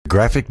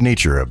Graphic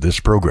nature of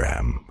this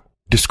program.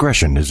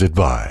 Discretion is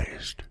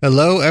advised.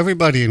 Hello,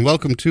 everybody, and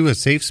welcome to A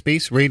Safe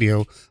Space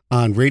Radio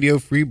on Radio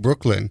Free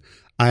Brooklyn.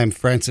 I am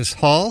Francis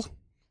Hall.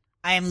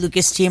 I am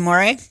Lucas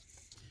Tiamore.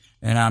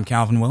 And I'm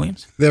Calvin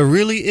Williams. There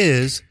really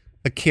is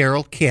a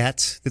Carol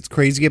Katz that's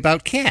crazy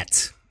about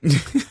cats.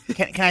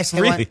 Can I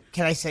say Really?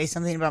 Can I say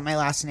something about my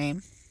last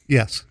name?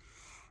 Yes.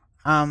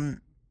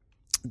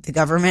 The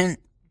government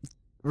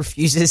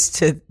refuses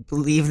to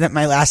believe that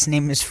my last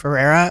name is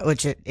Ferreira,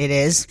 which it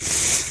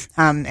is.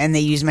 And they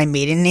use my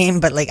maiden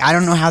name, but I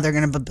don't know how they're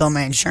going to bill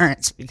my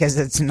insurance because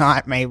it's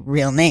not my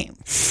real name.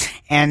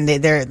 And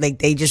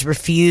they just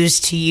refuse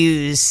to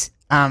use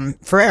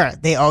Ferreira.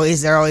 They're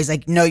always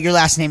like, no, your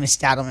last name is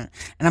Stadelman.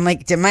 And I'm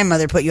like, did my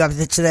mother put you up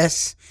to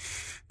this?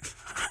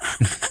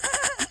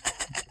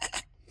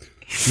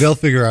 They'll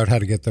figure out how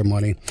to get their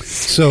money.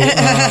 So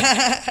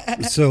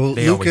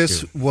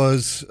Lucas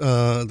was,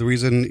 the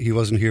reason he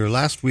wasn't here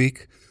last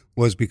week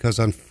was because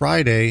on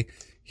Friday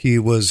he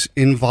was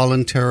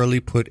involuntarily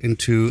put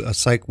into a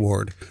psych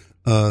ward,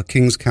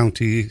 Kings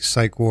County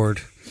psych ward,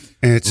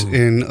 and it's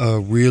in a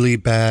really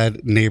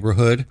bad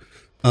neighborhood.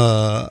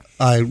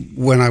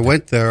 When I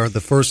went there the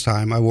first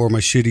time, I wore my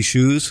shitty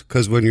shoes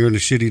because when you're in a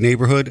shitty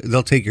neighborhood,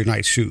 they'll take your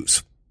nice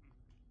shoes.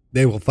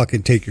 They will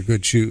fucking take your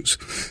good shoes.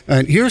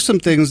 And here are some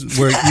things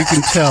where you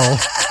can tell.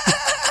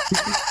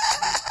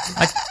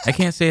 I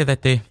can't say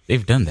that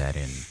they've done that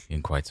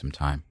in quite some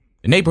time.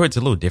 The neighborhood's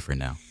a little different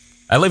now.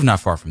 I live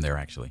not far from there,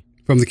 actually.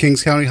 From the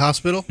Kings County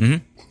Hospital?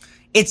 Mm-hmm.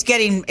 It's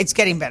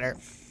getting better.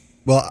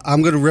 Well,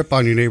 I'm going to rip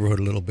on your neighborhood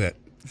a little bit.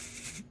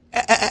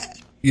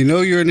 You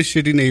know you're in a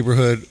shitty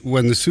neighborhood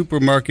when the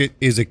supermarket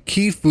is a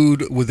Key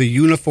Food with a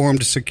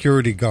uniformed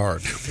security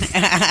guard. Yep.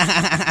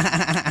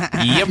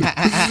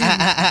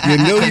 You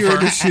know you're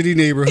in a shitty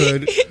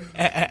neighborhood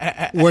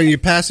when you're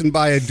passing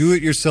by a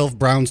do-it-yourself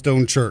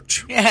brownstone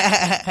church.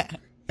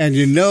 And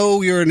you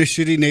know you're in a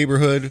shitty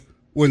neighborhood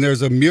when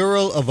there's a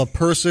mural of a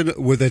person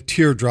with a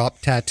teardrop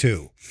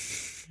tattoo.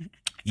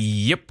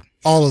 Yep.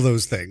 All of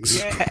those things.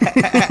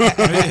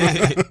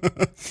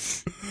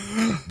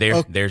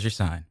 There's your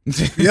sign.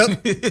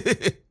 Yep.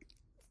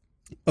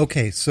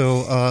 Okay,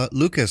 so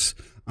Lucas,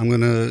 I'm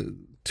going to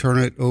turn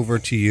it over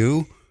to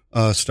you.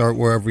 Start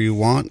wherever you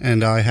want,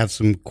 and I have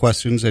some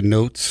questions and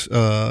notes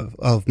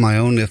of my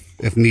own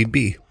if need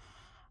be.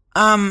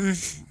 Well,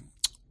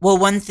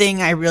 one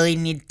thing I really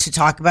need to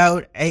talk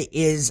about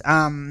is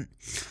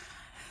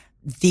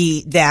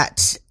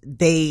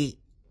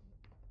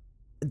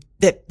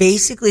that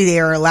basically they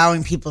are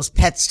allowing people's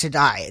pets to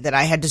die, that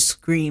I had to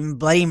scream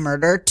bloody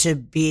murder to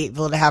be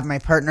able to have my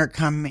partner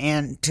come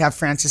and to have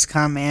Francis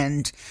come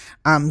and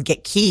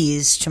get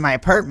keys to my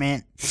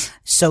apartment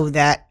so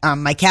that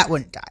my cat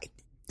wouldn't die.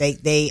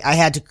 I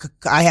had to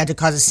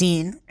cause a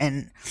scene,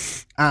 and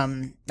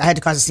I had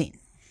to cause a scene.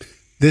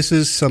 This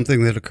is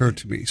something that occurred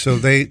to me. So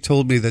they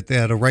told me that they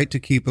had a right to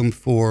keep him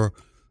for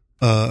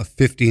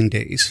 15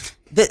 days.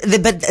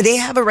 But they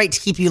have a right to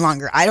keep you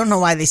longer. I don't know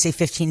why they say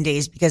 15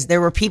 days because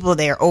there were people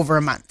there over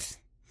a month.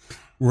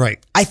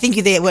 Right. I think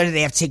what do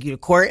they have to take you to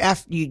court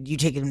after you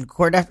take them to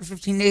court after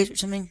 15 days or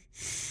something?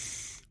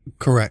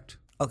 Correct.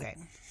 Okay.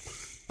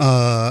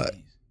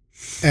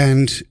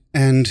 And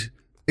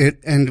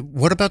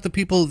what about the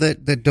people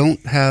that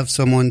don't have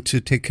someone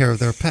to take care of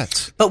their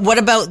pets? But what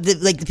about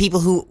the people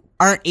who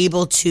aren't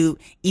able to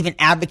even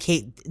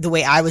advocate the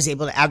way I was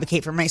able to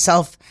advocate for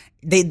myself?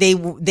 They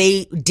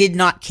did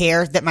not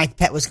care that my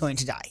pet was going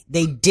to die.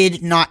 They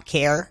did not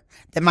care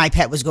that my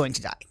pet was going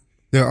to die.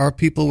 There are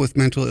people with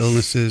mental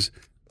illnesses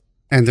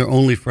and their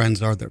only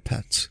friends are their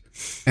pets.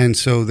 And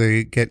so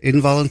they get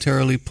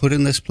involuntarily put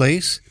in this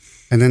place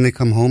and then they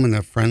come home and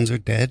their friends are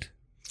dead.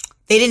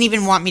 They didn't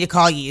even want me to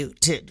call you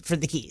for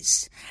the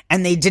keys,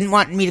 and they didn't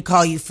want me to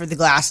call you for the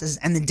glasses.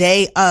 And the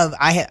day of,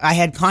 I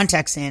had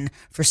contacts in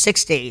for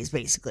 6 days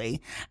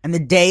basically, and the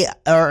day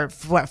or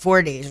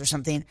 4 days or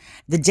something.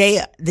 The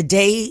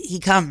day he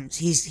comes,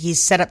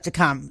 he's set up to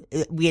come.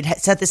 We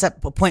had set this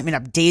appointment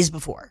up days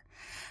before.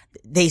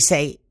 They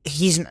say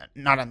he's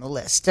not on the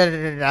list,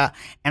 and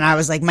I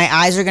was like, my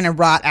eyes are gonna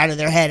rot out of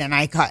their head.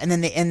 And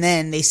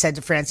then they said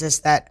to Francis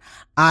that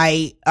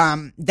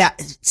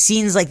that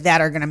scenes like that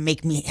are gonna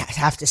make me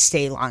have to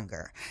stay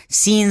longer.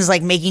 Scenes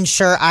like making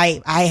sure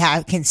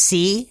I can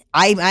see.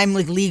 I'm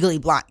legally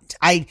blind.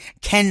 I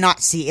cannot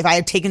see. If I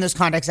had taken those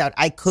contacts out,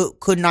 I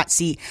could not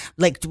see.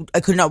 I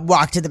could not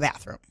walk to the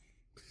bathroom.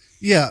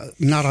 Yeah,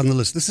 not on the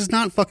list. This is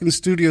not fucking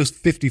Studio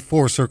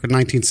 54 circa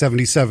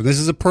 1977. This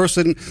is a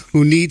person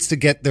who needs to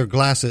get their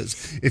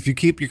glasses. If you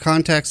keep your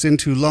contacts in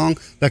too long,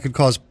 that could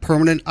cause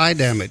permanent eye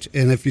damage.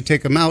 And if you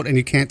take them out and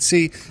you can't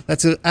see,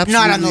 that's absolutely...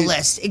 Not on the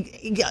list.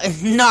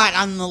 Not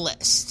on the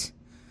list.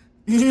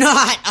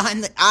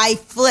 I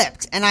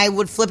flipped, and I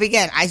would flip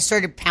again. I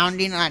started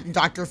pounding on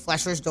Dr.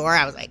 Flesher's door.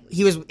 I was like,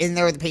 he was in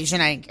there with the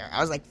patient. I didn't care. I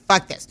was like,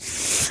 fuck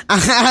this.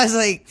 I was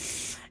like...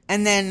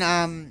 And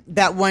then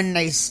that one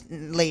nice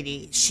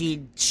lady,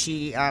 she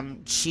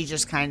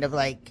just kind of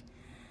like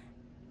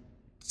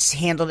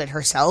handled it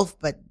herself,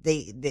 but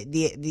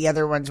the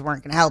other ones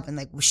weren't going to help. And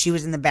like she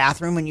was in the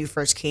bathroom when you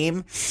first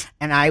came,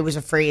 and I was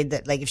afraid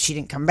that like if she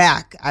didn't come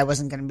back, I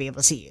wasn't going to be able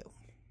to see you.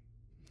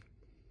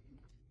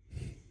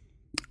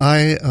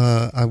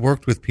 I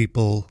worked with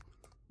people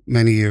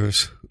many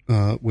years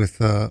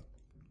with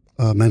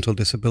mental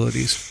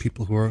disabilities,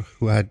 people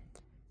who had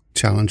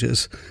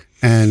challenges,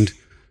 and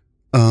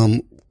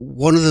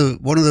one of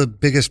the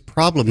biggest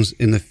problems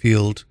in the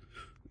field,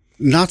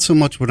 not so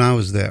much when I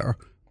was there,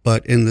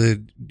 but in the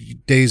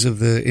days of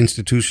the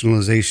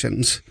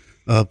institutionalizations,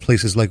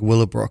 places like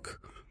Willowbrook,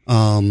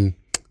 one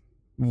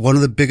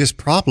of the biggest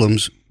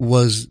problems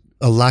was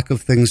a lack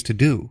of things to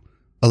do,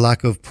 a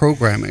lack of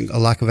programming, a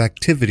lack of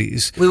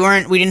activities. We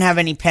didn't have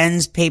any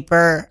pens,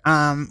 paper,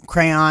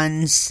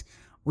 crayons.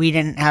 We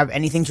didn't have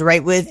anything to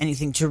write with,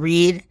 anything to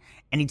read,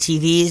 any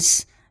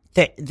TVs.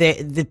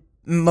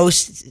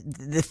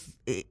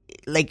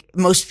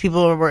 Most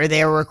people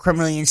were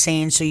criminally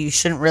insane, so you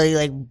shouldn't really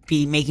like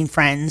be making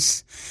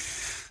friends.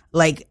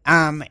 Like,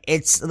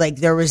 it's like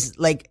there was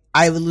like,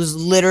 I was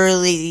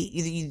literally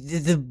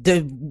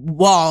the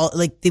wall,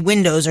 like the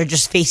windows are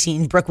just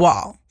facing brick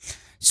wall.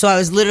 So I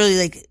was literally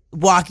like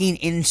walking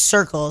in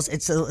circles.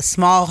 It's a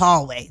small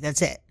hallway.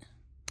 That's it.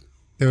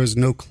 There was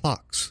no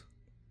clocks.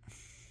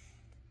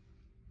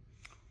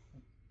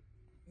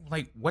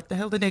 Like, what the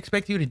hell did they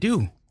expect you to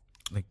do?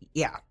 Like,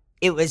 yeah.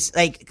 It was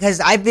like, because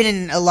I've been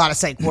in a lot of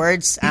psych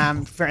wards.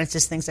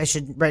 Francis thinks I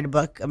should write a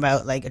book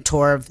about like a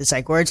tour of the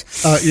psych wards.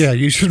 Yeah,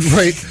 you should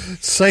write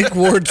Psych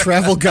Ward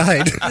Travel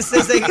Guide.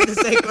 the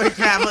psych ward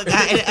travel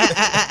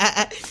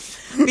guide.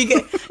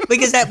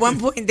 because at one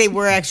point they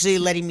were actually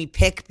letting me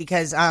pick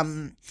because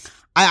I'm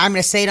going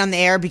to say it on the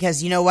air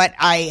because you know what?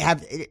 I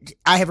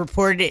have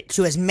reported it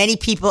to as many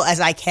people as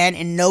I can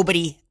and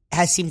nobody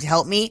has seemed to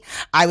help me.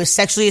 I was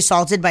sexually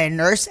assaulted by a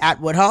nurse at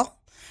Woodhull.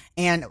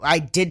 And I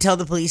did tell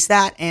the police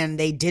that, and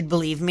they did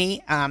believe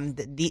me.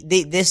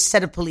 This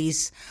set of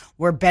police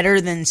were better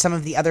than some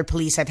of the other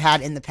police I've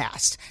had in the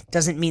past.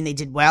 Doesn't mean they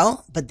did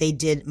well, but they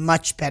did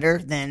much better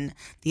than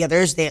the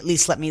others. They at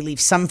least let me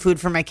leave some food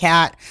for my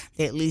cat.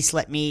 They at least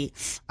let me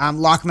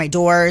lock my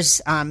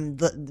doors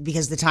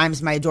because the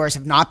times my doors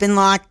have not been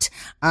locked,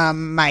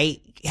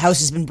 my house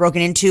has been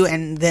broken into,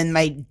 and then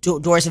my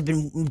doors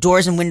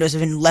and windows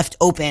have been left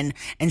open,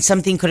 and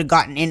something could have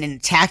gotten in and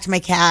attacked my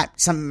cat.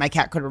 My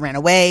cat could have ran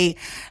away.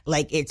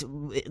 Like it's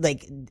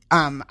like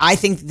I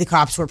think the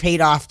cops were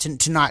paid off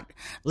to not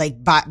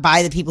like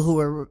by the people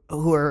who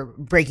were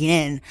breaking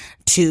in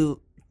to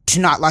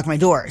not lock my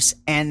doors,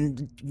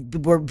 and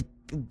were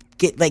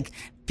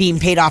being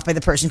paid off by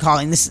the person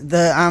calling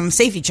the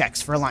safety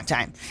checks for a long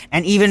time.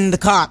 And even the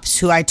cops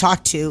who I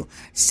talked to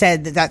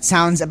said that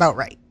sounds about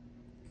right.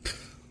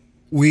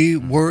 We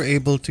were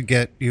able to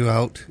get you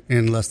out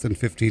in less than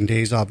 15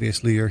 days.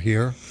 Obviously, you're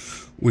here.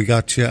 We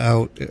got you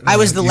out. I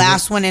was the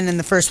last one in and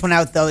the first one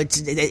out, though.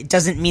 It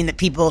doesn't mean that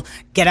people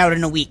get out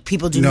in a week.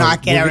 People do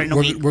not get out in a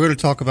week. We're going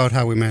to talk about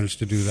how we managed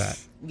to do that.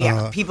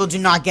 Yeah, people do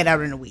not get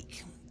out in a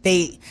week.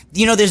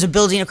 There's a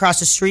building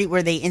across the street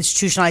where they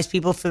institutionalize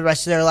people for the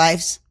rest of their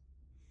lives.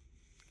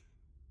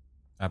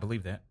 I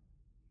believe that.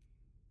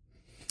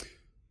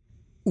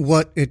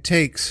 What it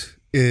takes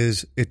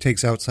is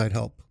outside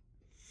help.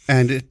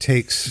 And it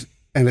takes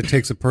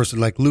a person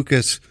like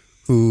Lucas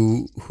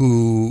who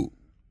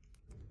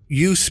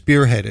you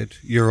spearheaded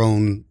your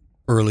own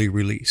early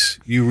release.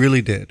 You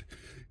really did.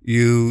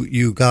 You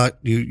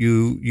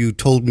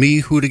told me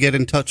who to get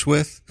in touch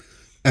with,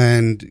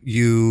 and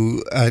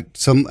you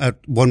at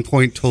one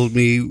point told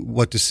me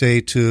what to say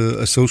to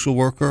a social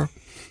worker.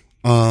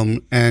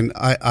 And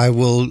I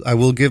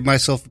will give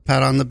myself a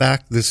pat on the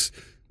back. This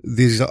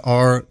is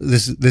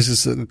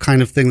the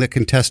kind of thing that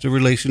can test a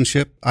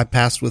relationship. I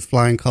passed with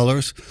flying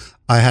colors.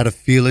 I had a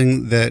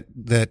feeling that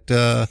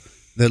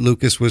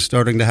Lucas was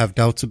starting to have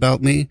doubts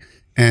about me.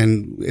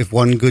 And if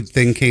one good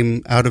thing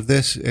came out of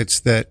this, it's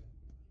that.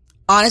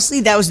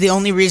 Honestly, that was the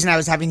only reason I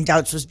was having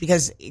doubts, was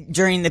because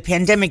during the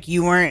pandemic,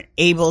 you weren't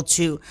able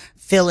to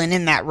fill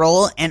in that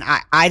role. And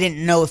I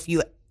didn't know if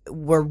you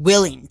were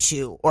willing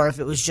to, or if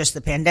it was just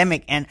the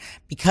pandemic. And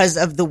because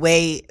of the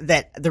way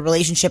that the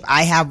relationship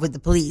I have with the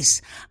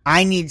police,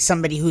 I need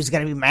somebody who's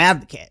going to be my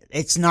advocate.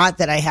 It's not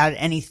that I had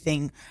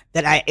anything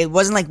it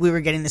wasn't like we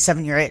were getting the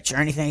 7-year itch or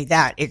anything like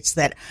that. It's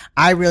that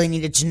I really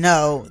needed to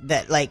know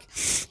that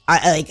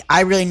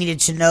I really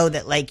needed to know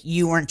that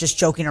you weren't just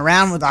joking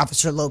around with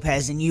Officer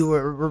Lopez, and you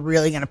were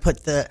really going to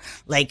put that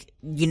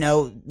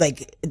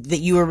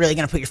you were really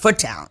going to put your foot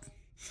down.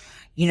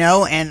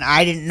 And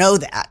I didn't know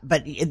that,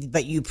 but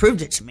you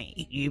proved it to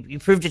me. You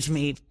proved it to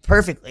me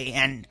perfectly,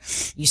 and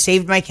you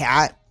saved my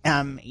cat.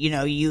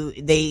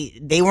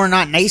 They were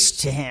not nice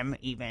to him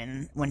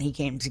even when he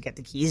came to get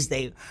the keys.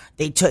 They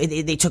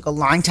took a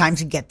long time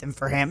to get them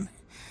for him.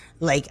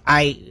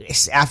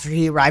 After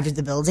he arrived at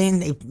the building,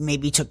 they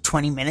maybe took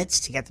 20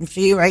 minutes to get them for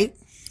you, right?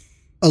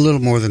 A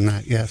little more than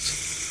that,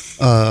 yes.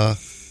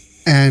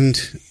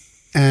 And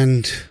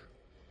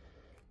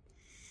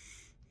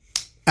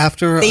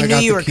after they I knew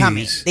got you the were keys,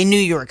 coming. They knew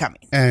you were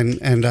coming.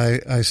 And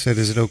I said,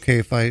 is it okay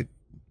if I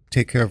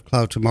take care of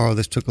Cloud tomorrow.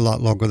 This took a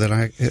lot longer than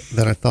I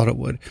thought it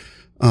would.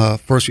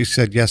 First you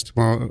said, yes,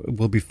 tomorrow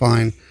will be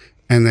fine.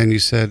 And then you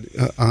said,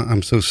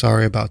 I'm so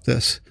sorry about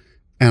this.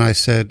 And I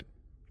said,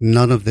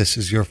 none of this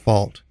is your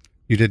fault.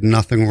 You did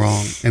nothing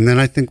wrong. And then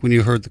I think when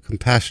you heard the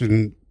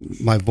compassion in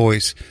my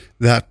voice,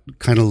 that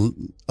kind of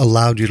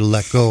allowed you to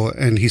let go.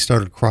 And he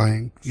started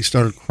crying. He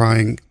started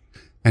crying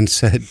and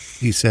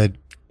he said,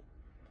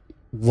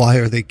 why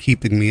are they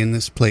keeping me in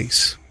this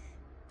place?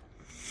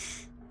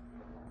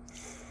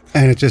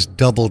 And it just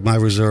doubled my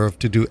reserve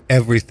to do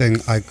everything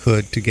I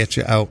could to get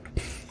you out,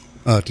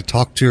 to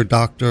talk to your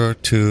doctor,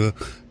 to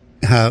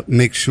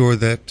make sure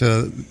that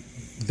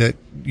that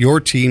your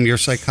team, your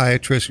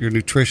psychiatrist, your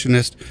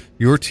nutritionist,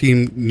 your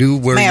team knew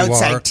where you are. My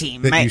outside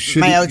team.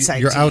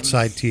 Your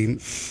outside team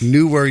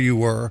knew where you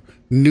were,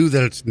 knew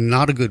that it's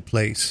not a good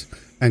place,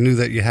 and knew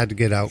that you had to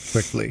get out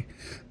quickly.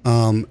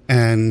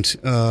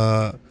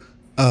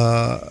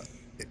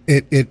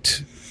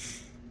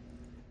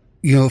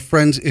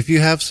 Friends, if you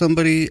have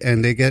somebody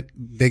and they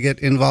get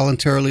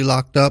involuntarily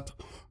locked up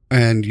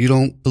and you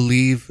don't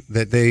believe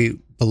that they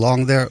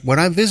belong there. When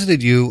I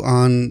visited you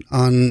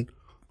on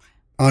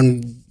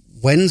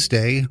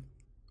Wednesday,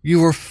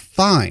 you were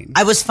fine.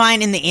 I was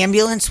fine in the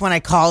ambulance when I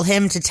called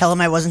him to tell him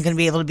I wasn't going to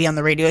be able to be on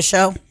the radio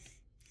show.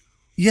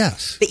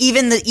 Yes. But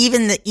even the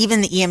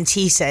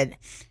EMT said,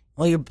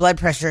 well, your blood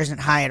pressure isn't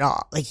high at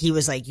all. Like, he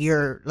was like,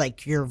 you're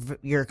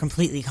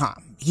completely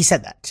calm. He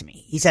said that to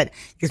me. He said,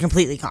 you're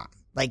completely calm.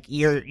 Like,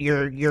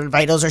 your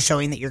vitals are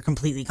showing that you're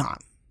completely calm.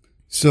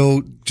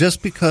 So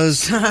just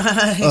because,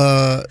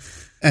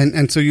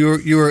 and so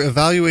you were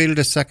evaluated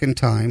a second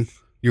time.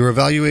 You were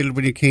evaluated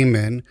when you came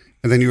in,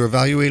 and then you were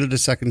evaluated a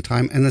second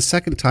time. And the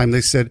second time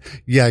they said,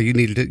 yeah,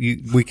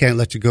 we can't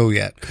let you go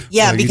yet.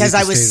 Yeah, because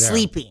I was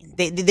sleeping.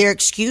 Their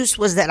excuse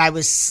was that I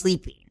was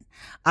sleeping.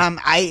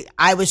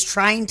 I was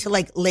trying to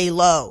lay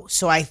low.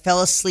 So I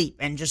fell asleep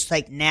and just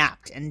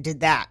napped and did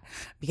that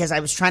because I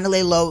was trying to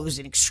lay low. It was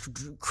an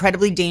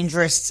incredibly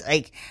dangerous,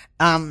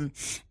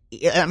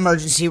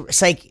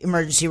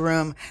 emergency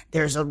room.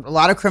 There's a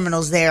lot of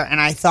criminals there.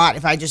 And I thought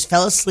if I just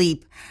fell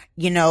asleep,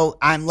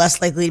 I'm less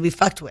likely to be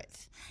fucked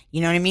with. You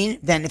know what I mean?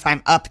 Than if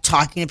I'm up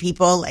talking to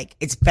people,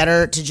 it's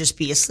better to just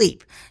be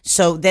asleep.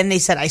 So then they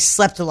said I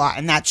slept a lot,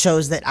 and that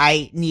shows that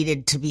I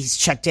needed to be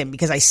checked in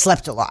because I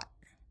slept a lot.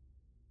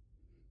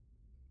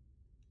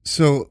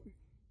 So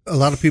a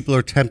lot of people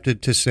are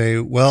tempted to say,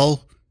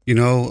 well,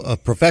 a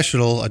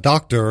professional, a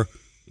doctor,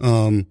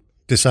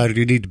 decided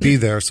you need to be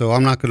there, so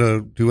I'm not going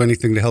to do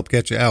anything to help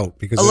get you out.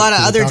 Because a lot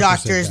of other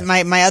doctors,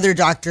 my other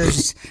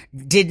doctors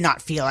did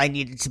not feel I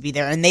needed to be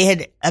there, and they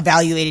had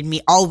evaluated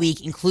me all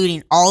week,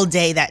 including all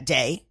day that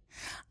day.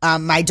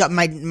 I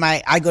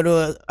go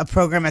to a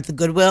program at the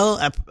Goodwill,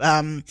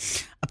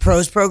 a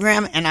pros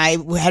program, and I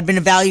had been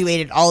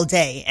evaluated all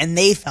day, and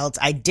they felt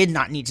I did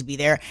not need to be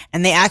there.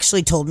 And they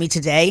actually told me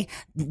today,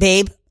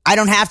 babe, I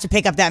don't have to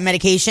pick up that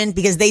medication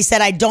because they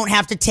said I don't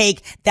have to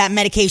take that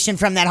medication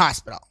from that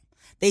hospital.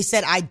 They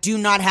said I do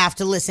not have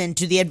to listen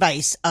to the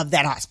advice of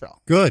that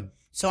hospital. Good.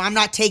 So I'm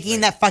not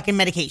taking that fucking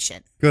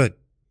medication. Good.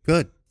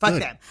 Fuck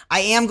them.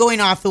 I am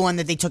going off the one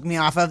that they took me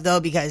off of,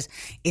 though, because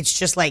it's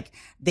just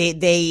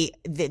they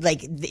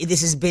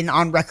this has been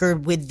on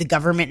record with the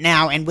government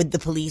now and with the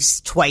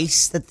police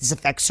twice that this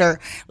affects her.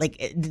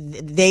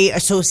 They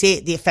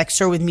associate the affects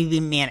her with me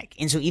being manic.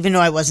 And so even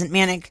though I wasn't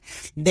manic,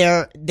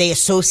 they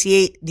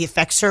associate the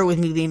affects her with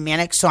me being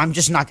manic. So I'm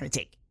just not going to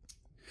take it.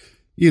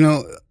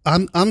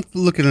 I'm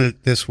looking at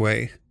it this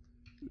way.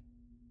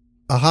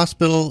 A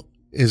hospital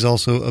is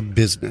also a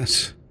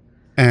business.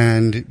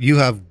 And you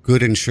have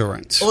good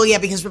insurance. Oh, yeah,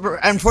 because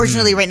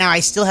unfortunately right now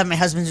I still have my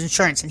husband's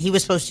insurance, and he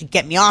was supposed to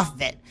get me off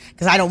of it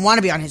because I don't want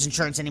to be on his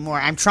insurance anymore.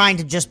 I'm trying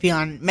to just be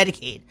on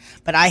Medicaid,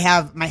 but I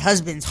have my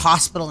husband's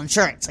hospital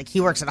insurance. He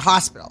works at a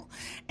hospital.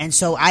 And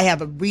so I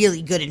have a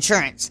really good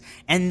insurance.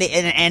 And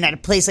at a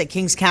place like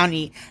Kings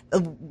County,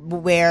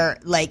 where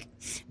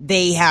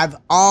they have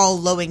all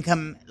low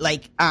income,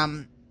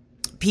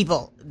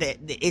 people,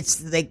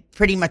 it's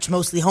pretty much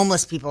mostly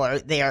homeless people are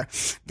there.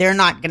 They're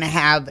not going to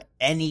have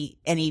any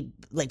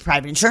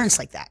private insurance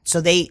like that.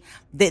 So they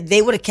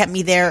would have kept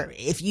me there.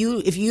 If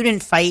you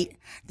didn't fight,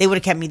 they would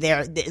have kept me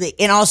there.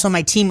 And also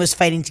my team was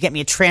fighting to get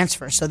me a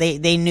transfer. So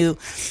they knew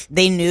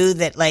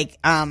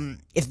that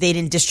if they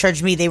didn't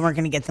discharge me, they weren't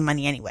going to get the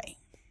money anyway.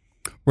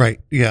 Right.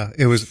 Yeah.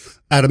 It was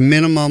at a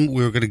minimum,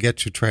 we were going to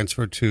get you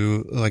transferred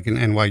to an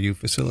NYU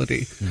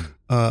facility,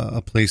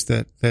 a place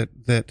that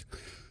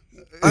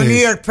or New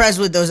York Press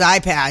with those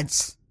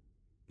iPads.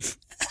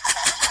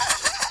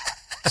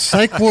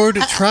 Psych Ward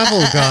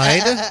Travel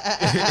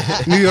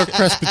Guide. New York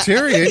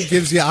Presbyterian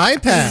gives you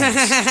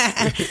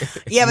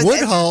iPads. Yeah, but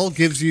Woodhull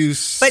gives you.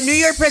 But New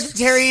York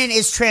Presbyterian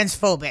is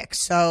transphobic,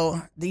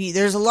 so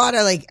there's a lot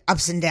of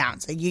ups and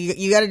downs.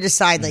 You got to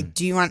decide.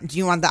 Do you want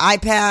the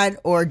iPad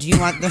or do you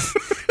want the?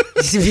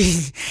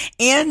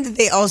 And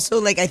they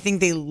also I think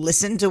they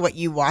listen to what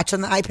you watch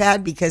on the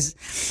iPad,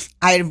 because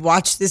I had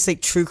watched this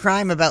true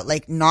crime about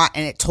and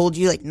it told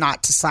you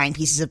not to sign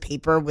pieces of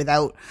paper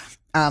without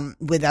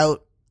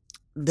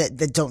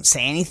that don't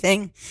say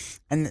anything,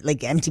 and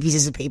like empty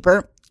pieces of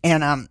paper.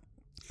 And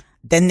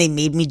then they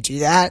made me do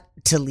that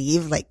to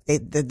leave. Like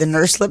the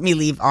nurse let me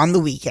leave on the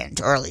weekend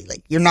early.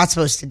 Like, you're not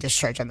supposed to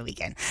discharge on the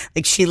weekend.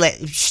 Like, she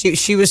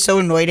was so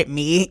annoyed at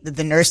me that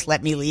the nurse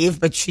let me leave,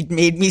 but she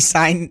made me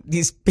sign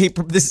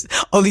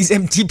all these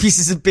empty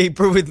pieces of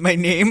paper with my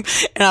name.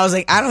 And I was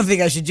like, I don't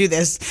think I should do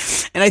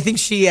this. And I think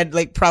she had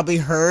like probably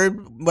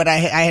heard what I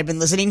had been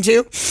listening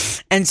to.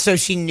 And so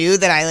she knew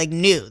that I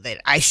knew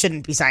that I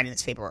shouldn't be signing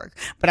this paperwork,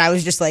 but I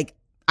was just like,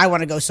 I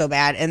want to go so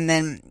bad. And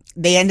then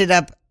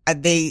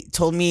they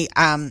told me,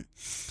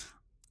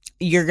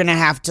 you're going to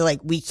have to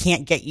we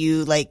can't get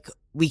you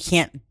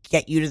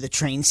to the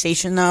train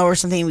station though, or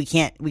something. We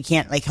can't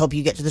help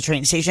you get to the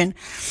train station.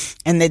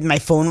 And then my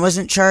phone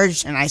wasn't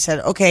charged. And I said,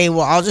 okay,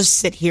 well, I'll just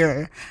sit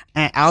here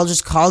and I'll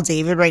just call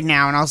David right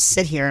now and I'll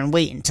sit here and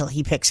wait until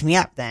he picks me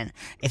up then.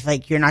 If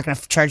you're not going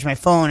to charge my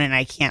phone and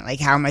I can't,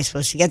 how am I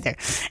supposed to get there?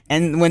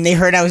 And when they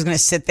heard I was going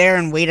to sit there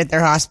and wait at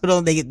their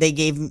hospital,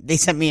 they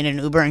sent me in an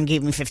Uber and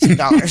gave me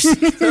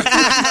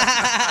 $15.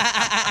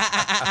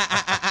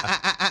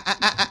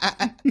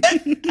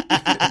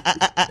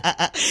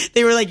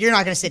 They were like, you're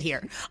not going to sit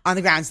here on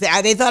the grounds.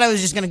 They thought I was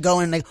just going to go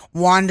and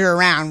wander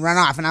around, run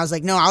off. And I was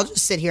like, no, I'll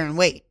just sit here and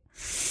wait.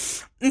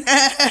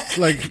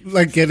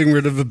 like getting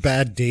rid of a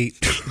bad date.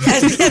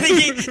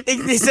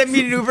 They sent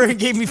me an Uber and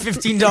gave me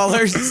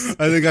 $15.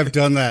 I think I've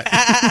done that.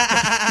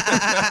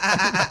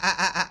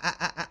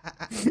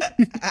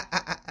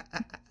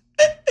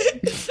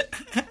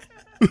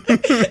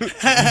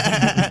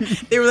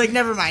 They were like,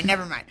 never mind.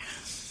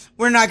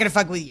 We're not going to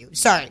fuck with you.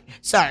 Sorry.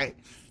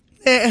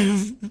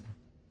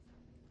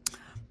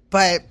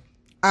 But,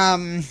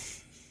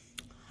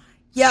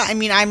 yeah, I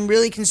mean, I'm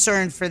really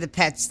concerned for the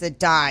pets that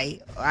die.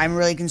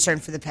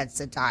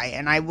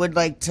 And I would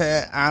like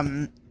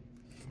to,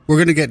 we're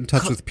going to get in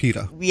touch with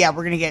PETA. Yeah,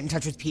 we're going to get in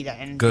touch with PETA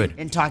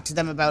and talk to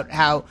them about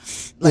how,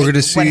 we're going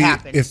to see what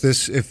happens.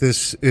 if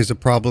this is a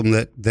problem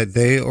that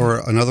they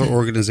or another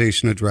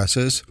organization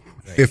addresses.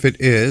 Right. If it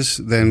is,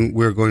 then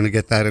we're going to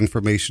get that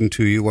information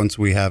to you once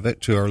we have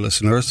it, to our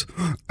listeners.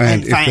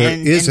 And if there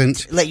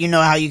isn't, let you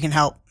know how you can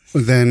help.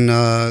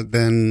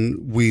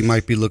 Then we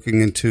might be looking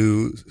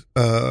into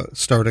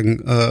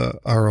starting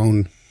our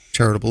own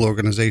charitable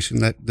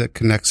organization that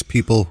connects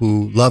people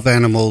who love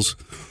animals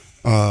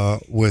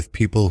with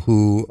people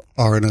who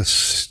are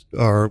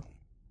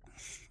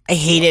I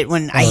hate it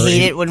when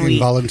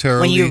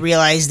you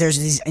realize there's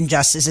these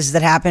injustices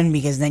that happen,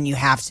 because then you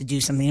have to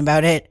do something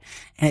about it,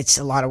 and it's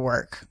a lot of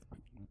work.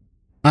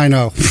 I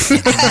know.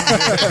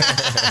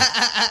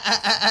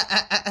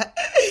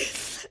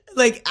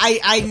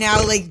 I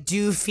now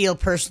do feel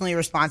personally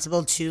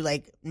responsible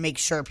to make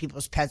sure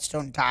people's pets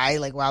don't die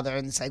while they're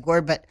in the psych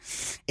ward, but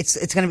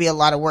it's going to be a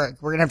lot of work.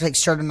 We're going to have to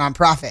start a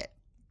nonprofit.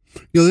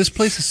 This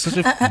place is such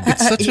a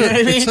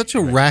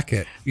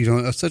racket.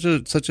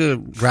 Such a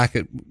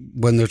racket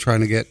when they're trying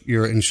to get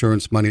your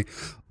insurance money.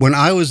 When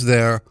I was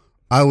there,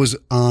 I was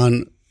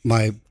on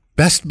my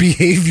best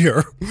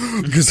behavior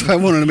because I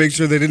wanted to make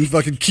sure they didn't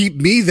fucking keep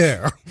me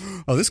there.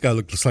 Oh, this guy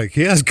looks like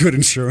he has good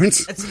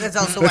insurance. That's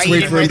also why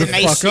you didn't wear the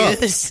nice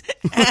shoes.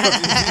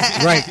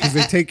 Right, because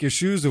they take your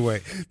shoes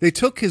away. They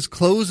took his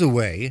clothes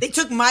away. They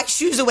took my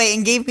shoes away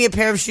and gave me a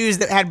pair of shoes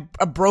that had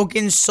a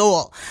broken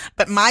sole.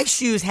 But my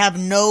shoes have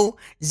no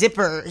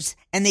zippers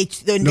and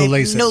no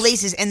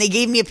laces. And they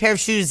gave me a pair of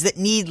shoes that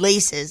need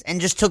laces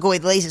and just took away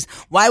the laces.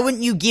 Why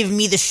wouldn't you give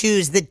me the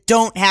shoes that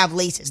don't have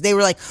laces? They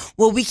were like,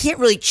 well, we can't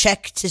really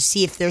check to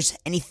see if there's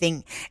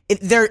anything. If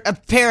they're a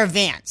pair of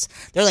Vans.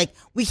 They're like,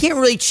 we can't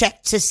really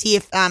check to see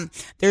if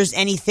there's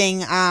anything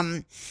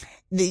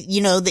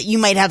that you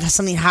might have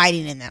something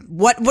hiding in them.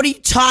 What are you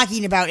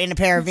talking about in a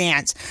pair of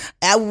Vans?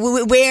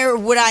 Where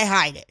would I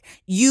hide it?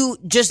 You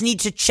just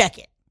need to check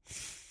it.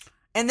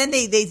 And then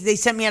they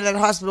sent me out of the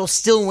hospital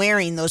still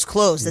wearing those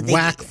clothes that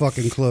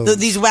fucking clothes.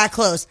 These whack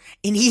clothes.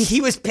 And he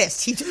was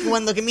pissed. He took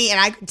one look at me and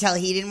I could tell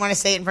he didn't want to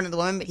say it in front of the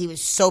woman, but he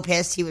was so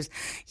pissed. He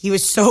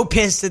was so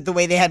pissed at the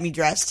way they had me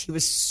dressed. He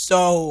was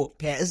so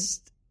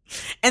pissed.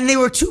 And they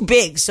were too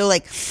big. So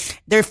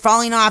they're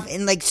falling off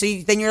and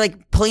then you're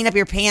pulling up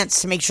your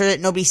pants to make sure that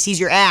nobody sees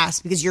your ass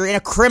because you're in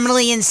a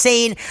criminally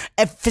insane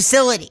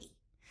facility.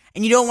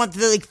 And you don't want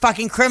the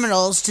fucking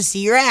criminals to see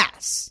your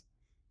ass.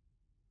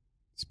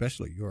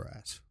 Especially your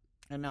ass.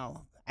 I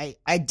know.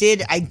 I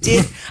did.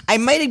 I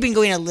might have been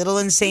going a little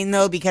insane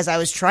though, because I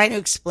was trying to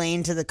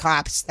explain to the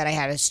cops that I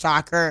had a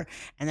stalker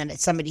and then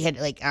somebody had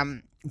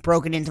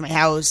broken into my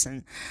house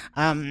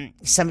and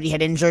somebody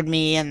had injured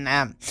me and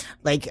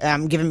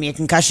given me a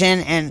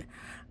concussion, and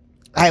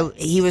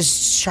he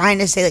was trying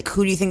to say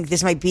who do you think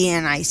this might be,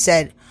 and I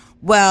said,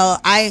 well,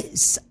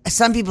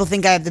 some people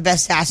think I have the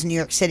best ass in New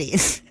York City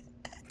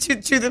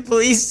to the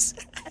police.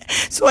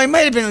 So I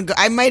might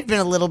have been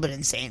a little bit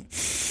insane.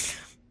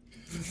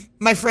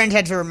 My friend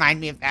had to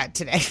remind me of that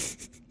today.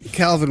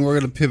 Calvin, we're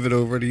going to pivot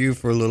over to you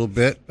for a little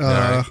bit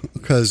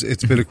because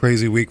it's been a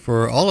crazy week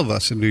for all of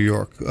us in New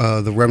York.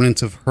 The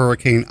remnants of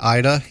Hurricane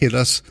Ida hit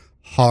us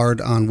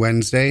hard on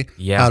Wednesday.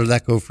 Yeah. How did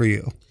that go for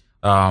you?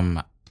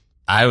 I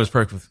I was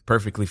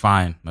perfectly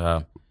fine.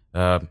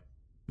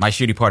 My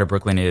shitty part of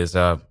Brooklyn is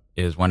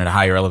one of the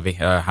higher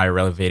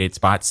elevated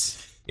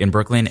spots in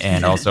Brooklyn,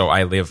 and also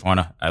I live on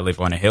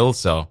a hill,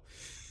 so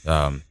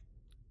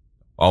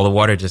all the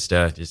water just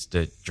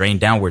drained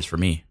downwards for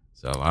me.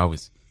 So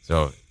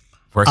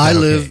I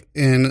live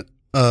in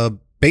a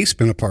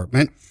basement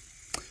apartment.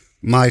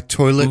 My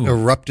toilet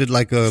erupted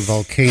like a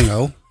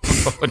volcano.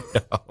 Oh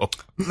no!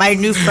 My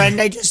new friend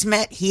I just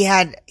met, he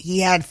had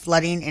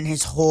flooding in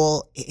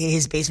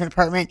his basement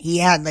apartment. He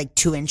had like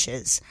 2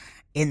 inches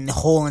in the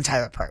whole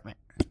entire apartment.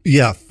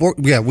 Yeah,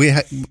 we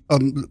had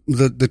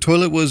the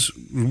toilet was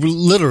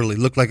literally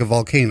looked like a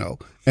volcano,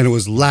 and it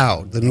was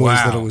loud, the noise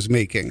that it was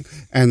making,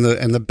 and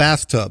the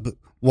bathtub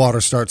water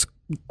starts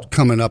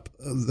coming up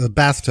the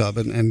bathtub,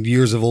 and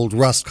years of old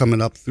rust coming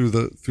up through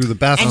the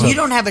bathtub. And you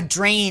don't have a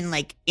drain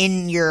like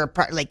in your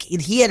apartment. Like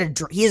he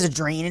has a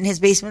drain in his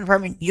basement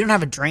apartment. You don't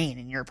have a drain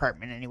in your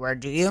apartment anywhere,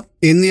 do you?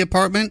 In the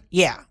apartment?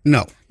 Yeah.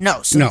 No.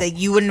 So that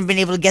you wouldn't have been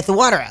able to get the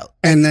water out.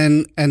 And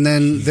then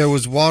there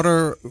was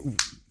water.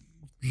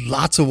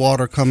 Lots of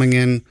water coming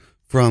in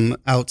from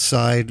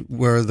outside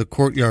where the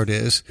courtyard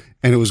is,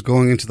 and it was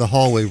going into the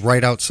hallway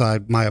right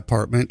outside my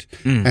apartment.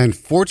 And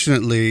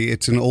fortunately,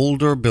 it's an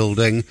older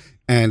building,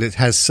 and it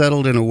has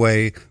settled in a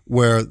way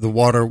where the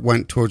water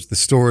went towards the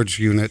storage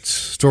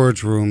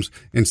rooms,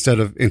 instead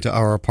of into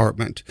our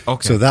apartment.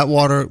 Okay. So that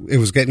water, it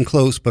was getting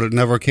close, but it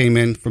never came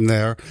in from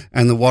there.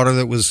 And the water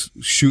that was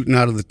shooting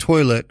out of the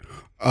toilet,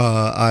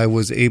 I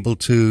was able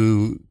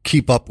to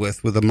keep up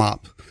with a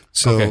mop.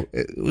 So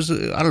it was,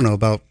 I don't know,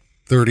 about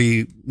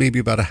 30, maybe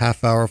about a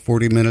half hour,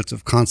 40 minutes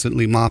of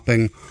constantly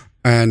mopping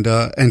and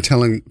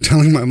telling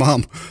my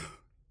mom,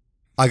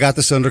 I got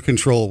this under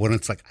control, when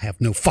it's like, I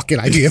have no fucking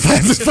idea if I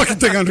have this fucking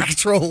thing under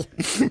control.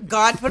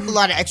 God put a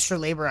lot of extra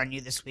labor on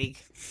you this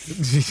week.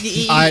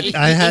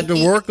 I had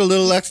to work a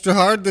little extra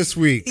hard this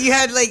week. You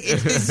had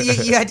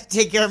you had to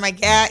take care of my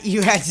cat.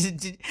 You had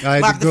to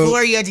mop the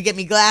floor. You had to get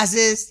me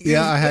glasses.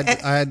 Yeah, I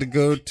had to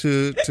go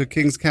to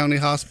Kings County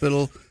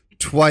Hospital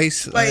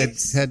twice. I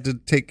had to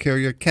take care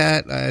of your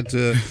cat. I had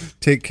to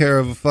take care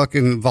of a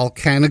fucking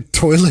volcanic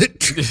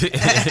toilet.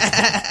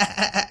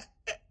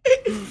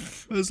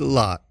 It was a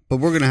lot. But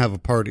we're going to have a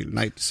party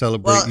tonight to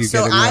celebrate you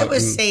getting out. I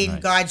was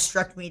saying God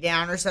struck me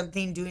down or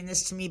something doing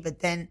this to me, but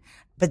then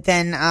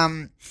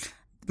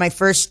my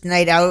first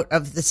night out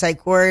of the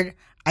psych ward,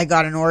 I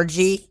got an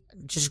orgy.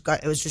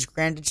 It was just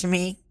granted to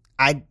me.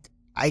 I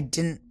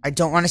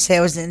don't want to say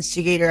I was the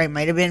instigator. I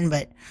might have been,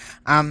 but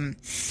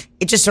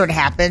it just sort of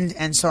happened.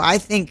 And so I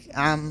think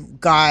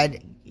God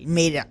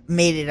made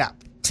it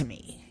up to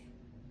me,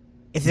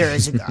 if there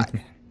is a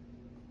God.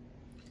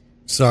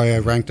 Sorry, I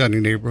ranked on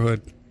your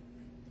neighborhood.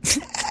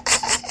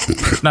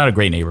 It's not a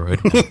great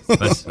neighborhood.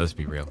 Let's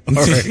be real. All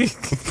right.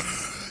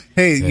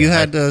 Hey, you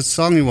had a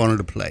song you wanted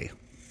to play.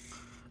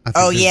 I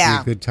think this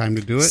would be a good time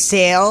to do it.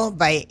 Sail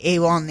by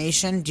AWOL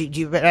Nation. I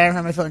don't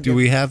have my phone. Do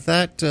we have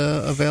that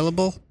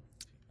available?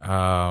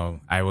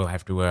 I will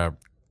have to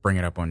bring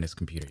it up on this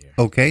computer here.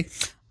 Okay.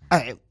 All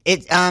right.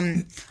 It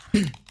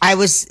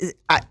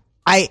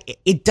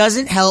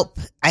doesn't help.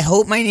 I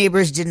hope my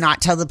neighbors did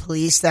not tell the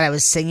police that I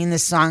was singing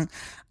this song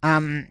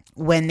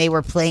when they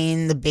were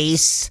playing the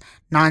bass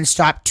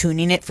nonstop,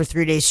 tuning it for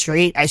 3 days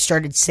straight. I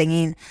started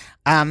singing.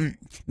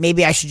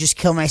 Maybe I should just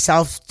kill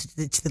myself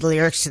to the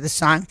lyrics to the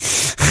song.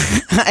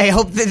 I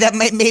hope that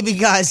might maybe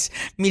cause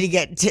me to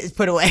get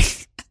put away.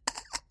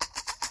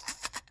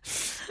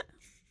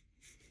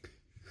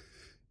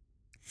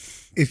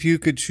 If you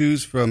could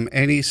choose from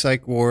any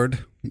psych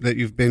ward that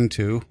you've been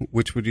to,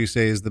 which would you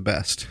say is the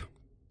best?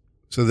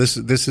 So this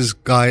is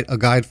a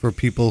guide for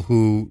people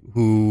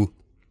who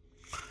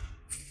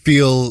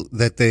feel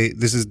that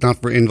this is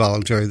not for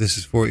involuntary. This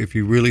is for if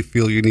you really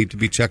feel you need to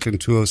be checked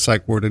into a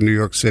psych ward in New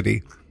York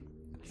City.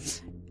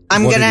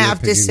 I'm going to have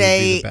to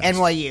say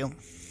NYU.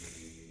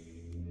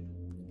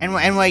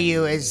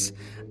 NYU is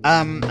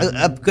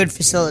a good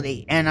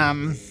facility,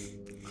 and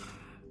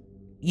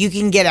you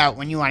can get out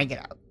when you want to get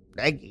out.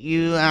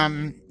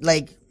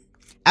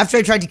 After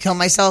I tried to kill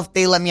myself,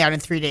 they let me out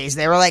in 3 days.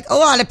 They were like, a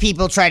lot of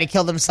people try to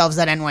kill themselves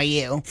at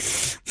NYU.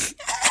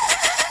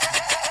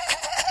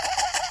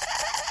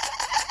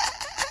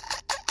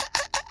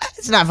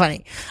 It's not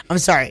funny. I'm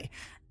sorry.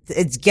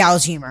 It's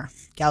gal's humor.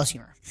 Gal's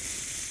humor.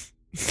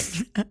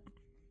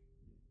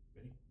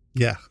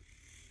 Yeah.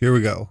 Here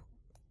we go.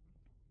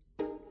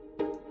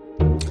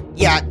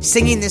 Yeah,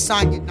 singing this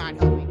song did not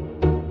help me.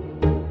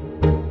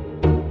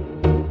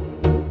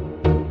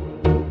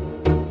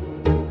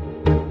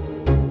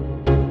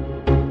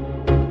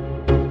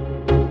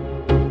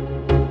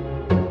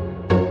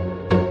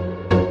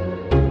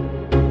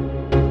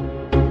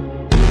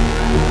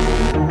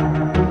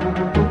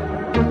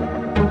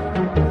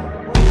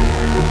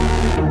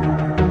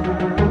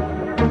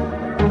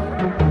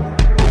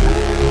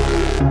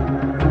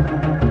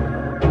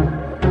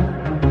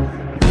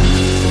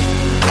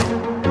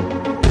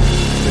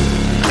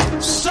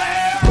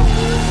 Sail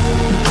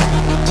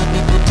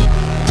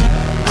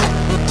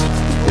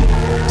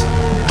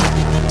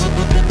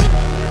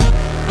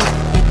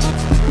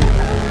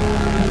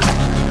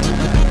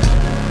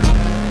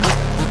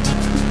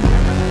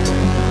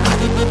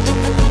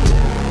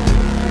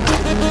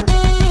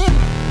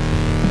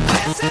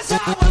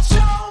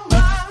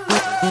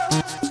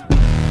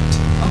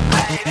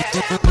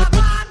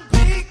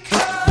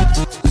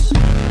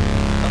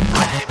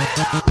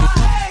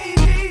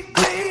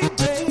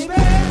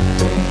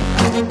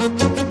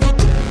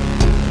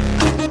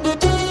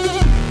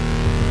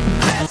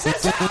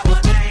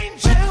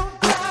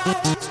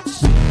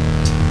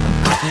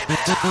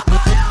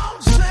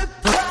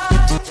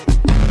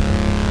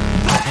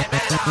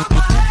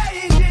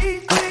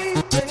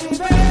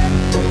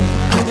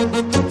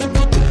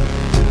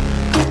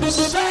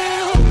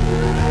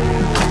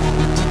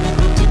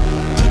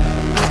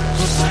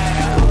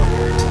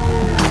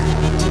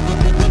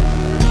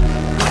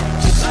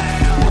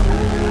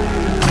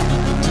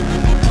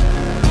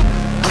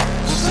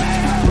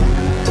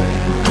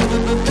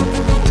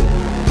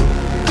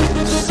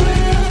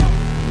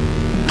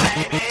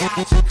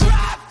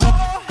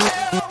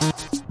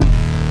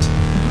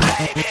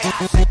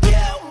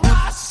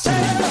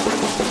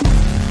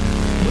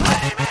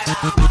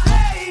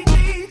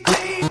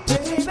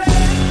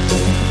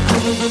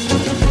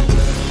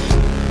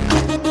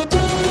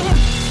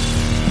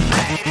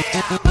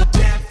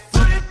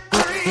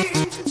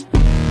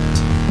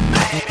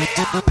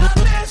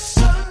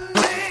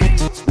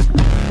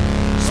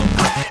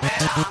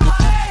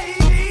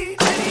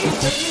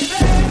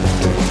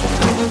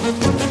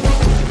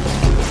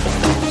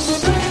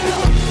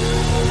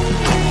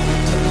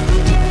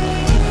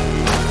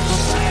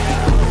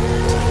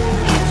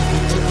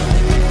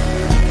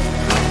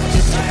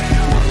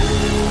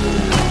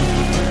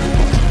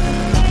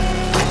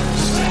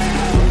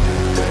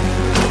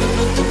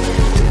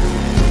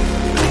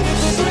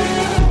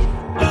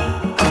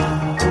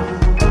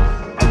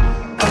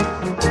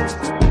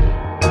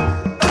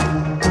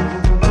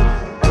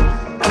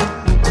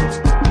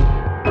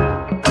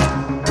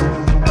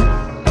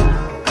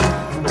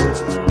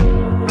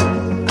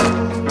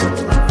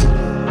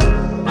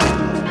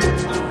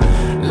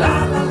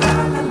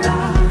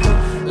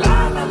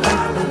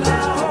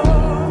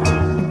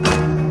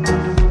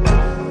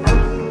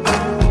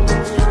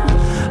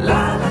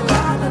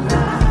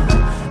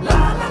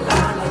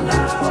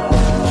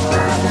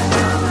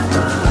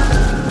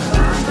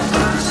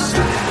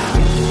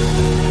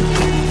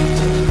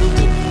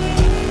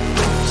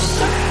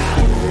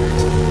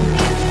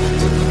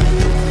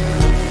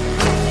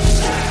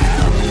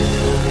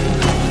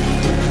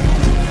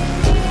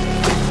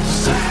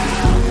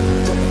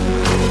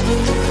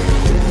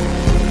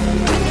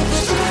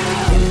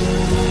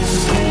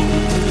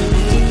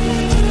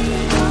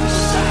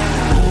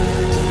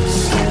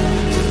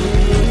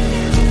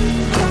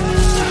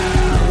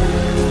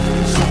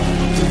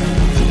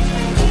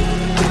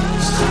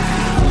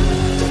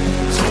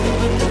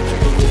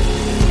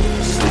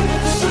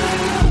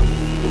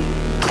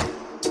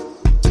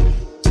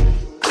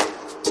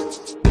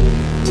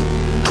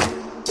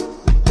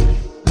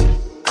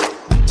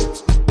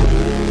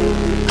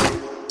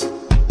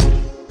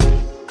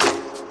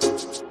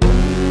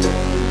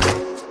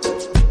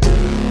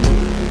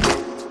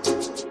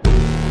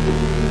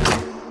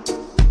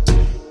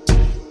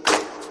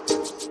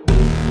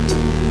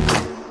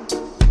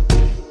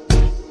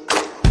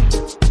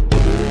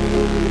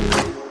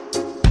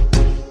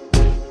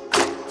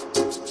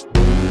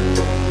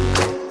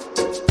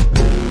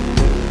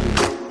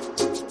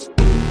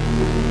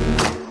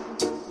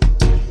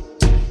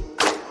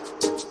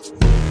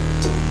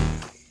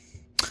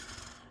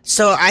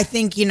So I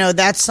think,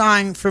 that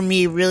song for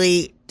me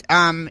really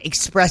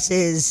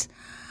expresses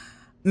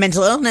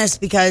mental illness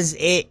because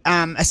it,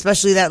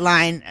 especially that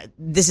line,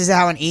 "This is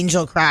how an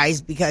angel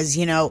cries," because,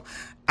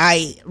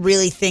 I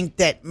really think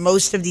that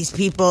most of these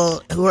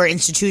people who are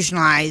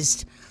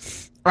institutionalized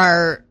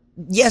are,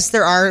 yes,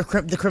 there are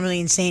the criminally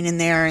insane in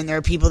there, and there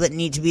are people that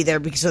need to be there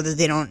because so that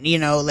they don't,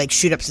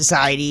 shoot up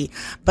society.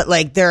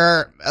 But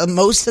there are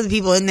most of the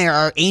people in there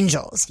are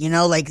angels, and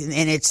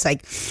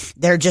it's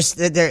they're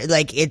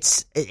like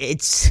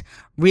it's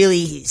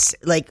really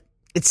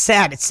it's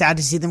sad. It's sad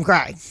to see them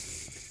cry.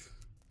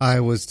 I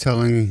was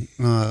telling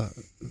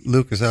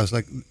Lucas, I was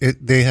like,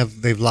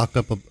 they've locked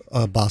up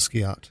a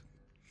Basquiat.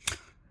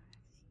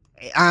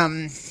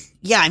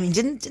 Yeah, I mean,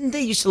 didn't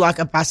they used to lock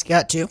up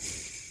Basquiat too?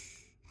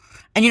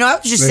 And I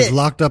was just They've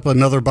locked up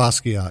another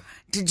Basquiat.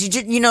 Did you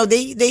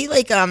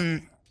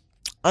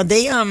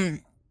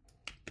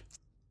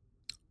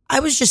I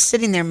was just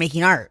sitting there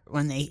making art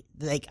when I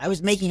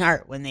was making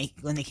art when they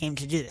came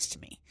to do this to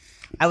me.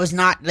 I was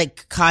not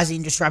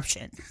causing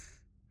disruption.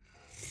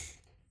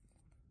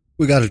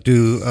 We got to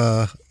do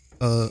a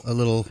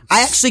little.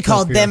 I actually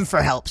called them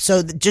for help.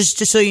 So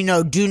just so you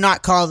know, do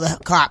not call the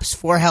cops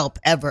for help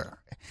ever.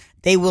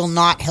 They will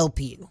not help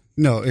you.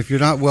 No, if you're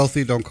not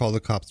wealthy, don't call the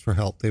cops for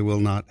help. They will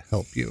not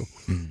help you.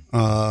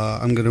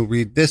 I'm going to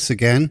read this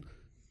again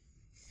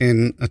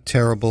in a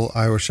terrible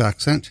Irish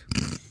accent.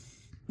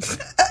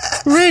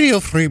 Radio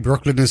Free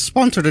Brooklyn is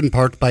sponsored in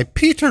part by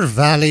Peters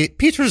Valley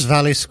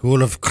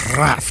School of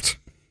Craft.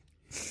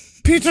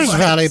 Peters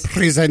Valley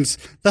presents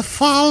the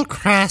Fall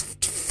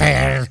Craft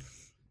Fair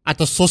at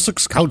the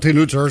Sussex County,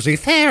 New Jersey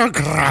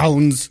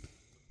Fairgrounds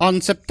on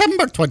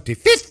September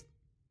 25th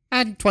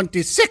and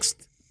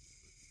 26th.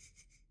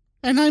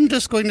 And I'm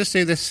just going to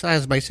say this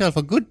as myself,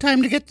 a good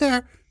time to get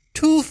there,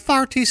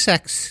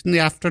 2:46 in the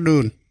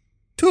afternoon.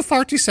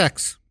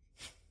 2:46.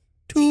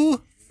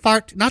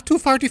 Not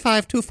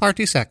 2:45,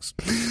 2:46.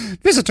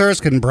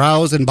 Visitors can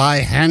browse and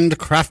buy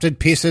handcrafted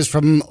pieces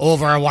from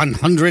over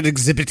 100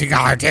 exhibiting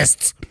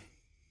artists.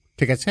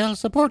 Ticket sales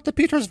support the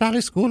Peters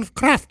Valley School of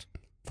Craft,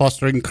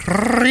 fostering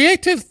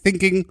creative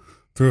thinking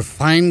through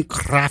fine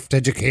craft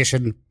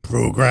education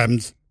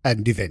programs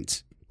and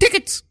events.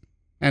 Tickets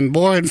and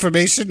more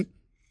information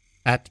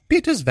at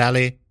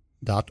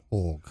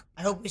petersvalley.org.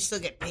 I hope we still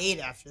get paid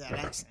after that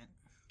accent.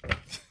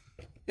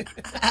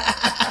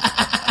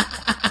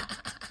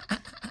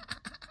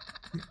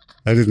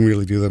 I didn't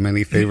really do them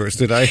any favors,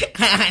 did I?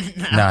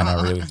 No,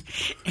 not really.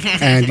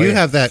 And you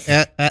have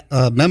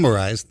that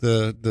memorized,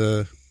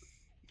 the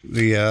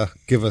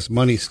give us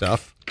money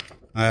stuff.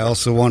 I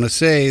also want to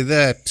say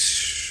that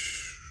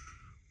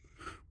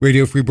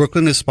Radio Free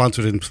Brooklyn is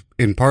sponsored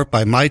in part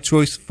by My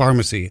Choice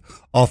Pharmacy,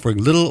 offering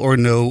little or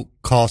no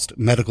cost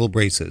medical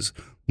braces.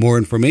 More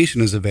information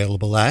is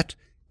available at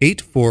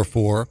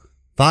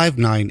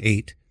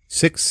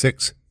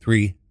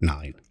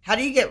 844-598-6639. How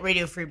do you get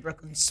Radio Free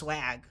Brooklyn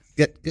swag?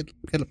 Get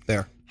up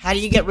there. How do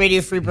you get Radio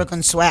Free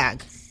Brooklyn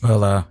swag?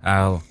 Well,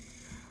 I'll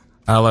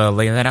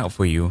lay that out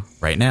for you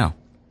right now.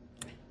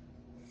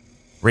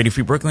 Radio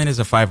Free Brooklyn is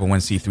a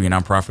 501c3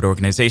 nonprofit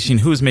organization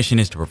whose mission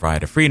is to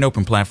provide a free and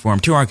open platform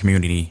to our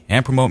community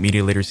and promote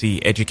media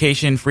literacy,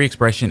 education, free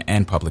expression,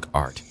 and public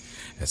art.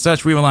 As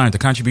such, we rely on the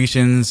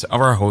contributions of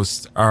our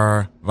hosts,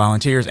 our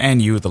volunteers,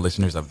 and you, the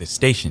listeners of this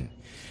station.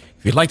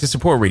 If you'd like to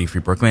support Radio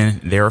Free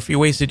Brooklyn, there are a few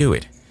ways to do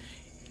it.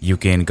 You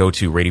can go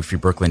to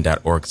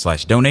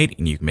radiofreebrooklyn.org/donate,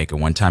 and you can make a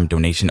one-time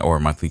donation or a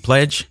monthly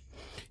pledge.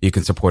 You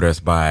can support us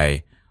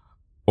by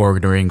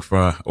ordering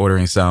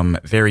some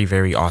very,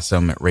 very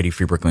awesome Radio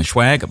Free Brooklyn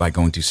swag by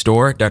going to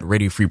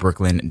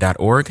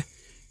store.radiofreebrooklyn.org.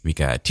 We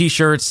got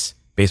t-shirts,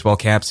 baseball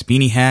caps,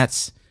 beanie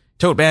hats,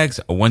 tote bags,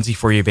 a onesie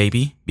for your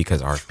baby,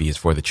 because RFB is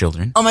for the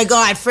children. Oh my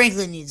God,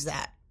 Franklin needs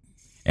that.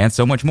 And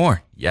so much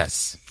more.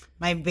 Yes.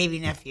 My baby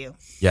nephew.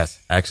 Yes.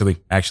 Actually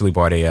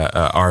bought a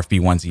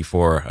RFB onesie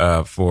for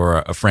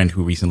a friend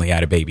who recently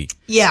had a baby.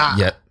 Yeah.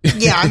 Yep.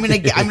 Yeah, I'm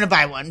gonna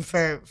buy one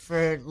for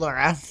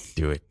Laura.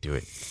 Do it.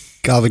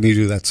 Calvin, you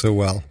do that so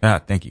well.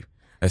 Thank you.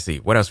 Let's see.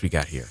 What else we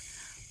got here?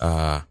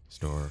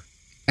 Store.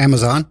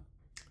 Amazon.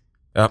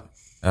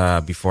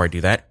 Before I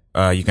do that,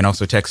 you can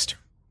also text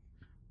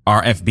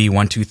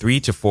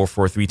RFB123 to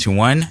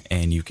 44321,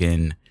 and you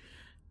can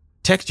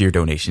text your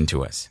donation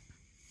to us.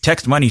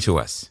 Text money to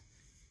us.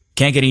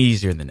 Can't get any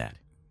easier than that.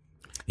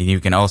 And you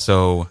can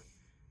also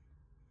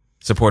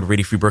support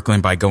Radio Free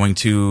Brooklyn by going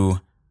to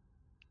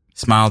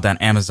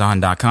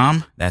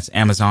smile.amazon.com. That's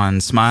Amazon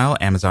Smile,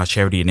 Amazon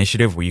charity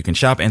initiative, where you can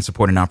shop and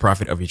support a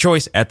nonprofit of your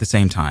choice at the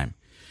same time.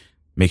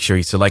 Make sure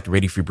you select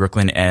Radio Free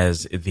Brooklyn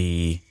as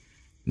the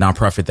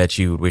nonprofit that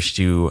you wish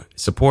to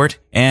support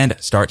and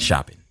start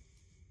shopping.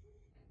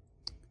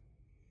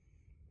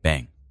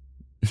 Bang.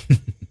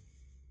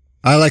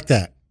 I like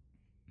that.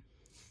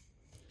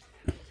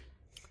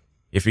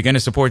 if you're going to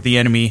support the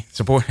enemy,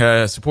 support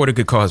a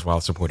good cause while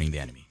supporting the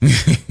enemy.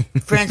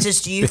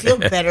 Francis, do you feel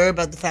better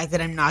about the fact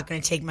that I'm not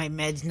going to take my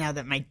meds now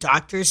that my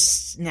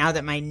doctors, now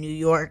that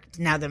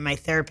my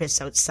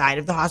therapist outside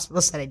of the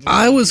hospital said I didn't?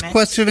 I was take meds?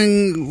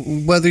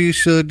 questioning whether you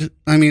should.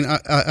 I mean,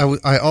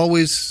 I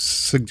always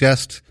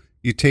suggest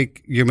you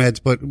take your meds,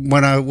 but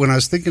when I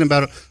was thinking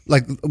about it,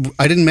 like,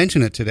 I didn't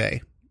mention it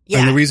today. Yeah.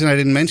 And the reason I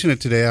didn't mention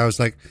it today, I was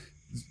like,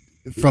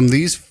 from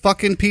these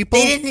fucking people.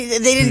 They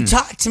didn't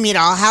talk to me at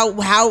all.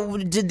 How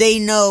did they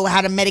know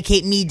how to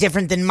medicate me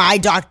different than my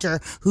doctor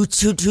who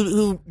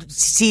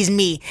sees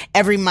me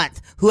every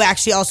month, who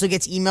actually also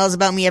gets emails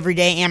about me every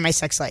day and my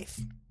sex life?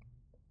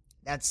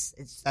 That's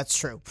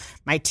true.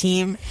 My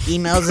team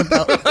emails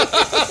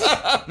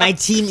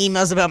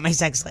about my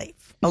sex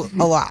life a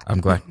lot. I'm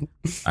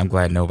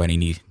glad nobody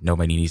needs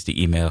to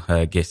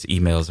gets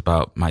emails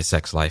about my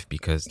sex life,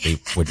 because they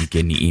wouldn't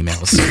get any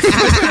emails.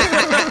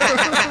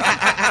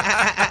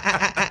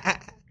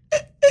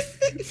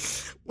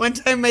 One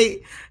time,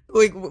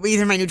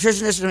 either my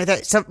nutritionist or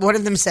one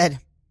of them said,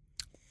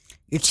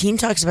 "Your team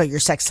talks about your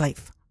sex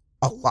life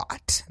a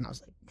lot," and I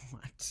was like,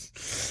 "What?"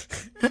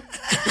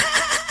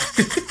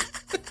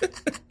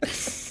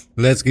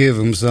 Let's give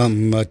them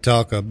something to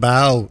talk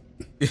about.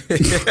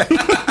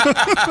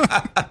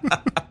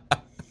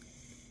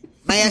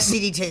 My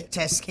STD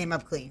test came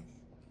up clean.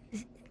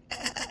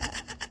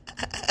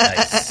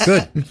 Nice.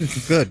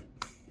 Good.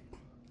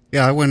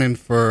 Yeah, I went in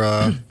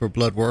for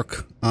blood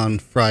work on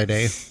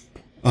Friday,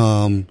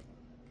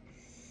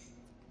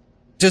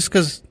 just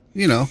because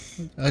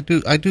I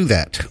do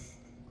that.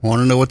 I want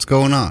to know what's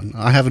going on.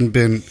 I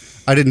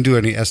didn't do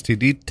any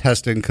STD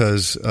testing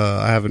because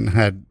I haven't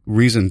had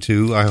reason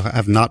to. I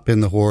have not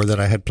been the whore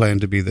that I had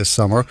planned to be this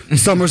summer.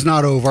 Summer's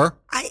not over.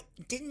 I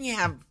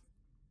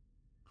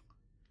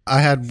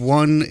had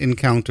one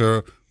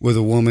encounter with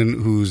a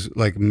woman who's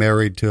like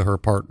married to her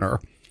partner.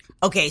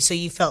 Okay, so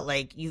you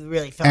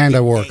really felt, and like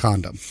I wore a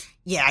condom.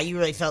 Yeah, you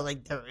really felt like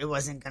it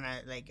wasn't gonna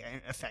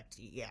affect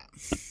you. Yeah.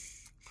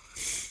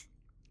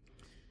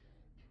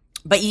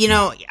 But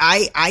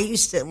I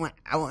used to when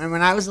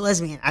I was a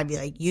lesbian, I'd be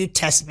like, "You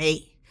test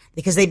me,"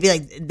 because they'd be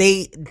like,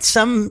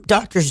 some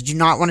doctors do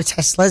not want to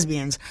test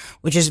lesbians,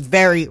 which is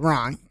very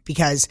wrong,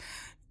 because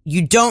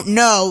you don't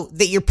know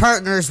that your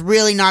partner is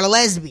really not a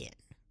lesbian.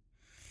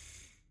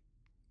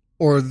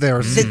 Or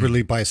they're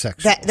secretly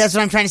bisexual. That's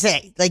what I'm trying to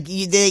say. Like,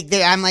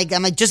 I'm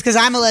like, just because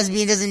I'm a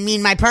lesbian doesn't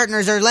mean my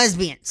partners are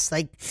lesbians.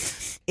 Like,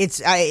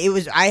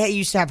 I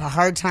used to have a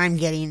hard time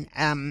getting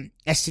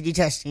STD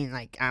testing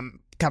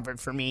covered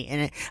for me,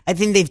 and I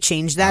think they've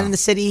changed that in the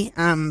city.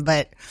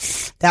 But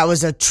that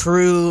was a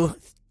true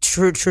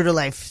to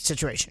life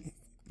situation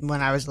when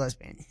I was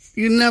lesbian.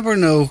 You never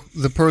know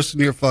the person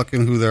you're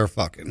fucking who they're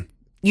fucking.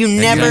 You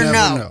never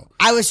know.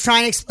 I was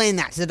trying to explain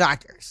that to the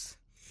doctors.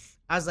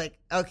 I was like,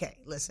 okay,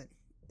 listen,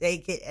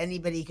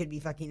 anybody could be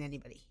fucking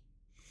anybody.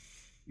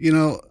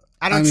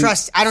 I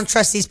don't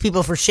trust these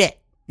people for shit.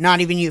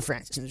 Not even you,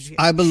 Francis.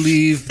 I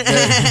believe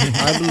that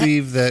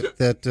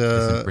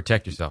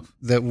protect yourself.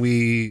 That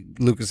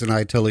Lucas and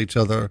I, tell each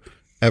other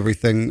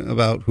everything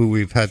about who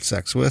we've had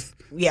sex with.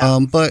 Yeah.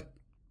 But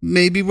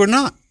maybe we're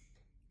not.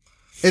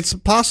 It's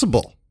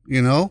possible,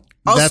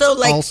 Also,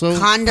 that's also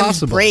condoms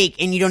possible.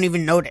 Break and you don't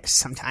even notice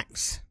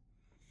sometimes.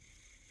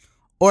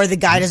 Or the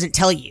guy doesn't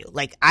tell you.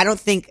 Like, I don't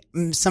think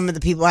some of the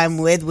people I'm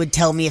with would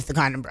tell me if the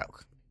condom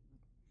broke.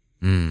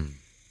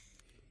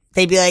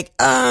 They'd be like,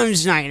 "Oh, I'm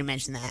just not going to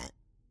mention that."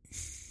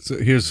 So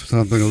here's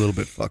something a little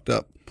bit fucked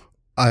up.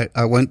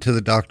 I went to the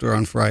doctor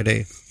on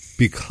Friday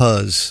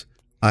because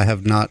I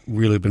have not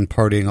really been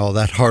partying all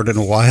that hard in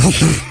a while.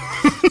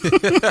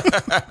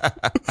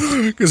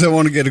 Because I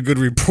want to get a good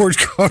report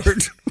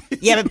card.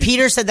 Yeah, but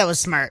Peter said that was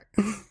smart.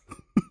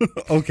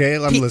 Okay,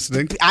 I'm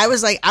listening. I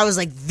was like,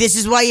 this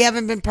is why you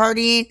haven't been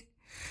partying,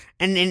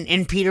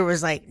 and Peter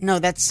was like, no,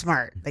 that's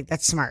smart. Like,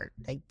 that's smart.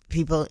 Like,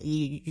 people,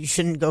 you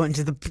shouldn't go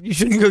you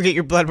shouldn't go get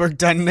your blood work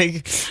done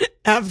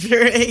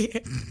after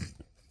a.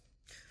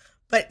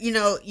 But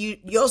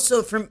you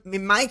also,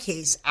 in my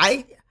case,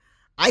 I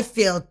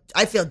fail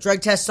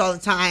drug tests all the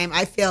time.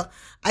 I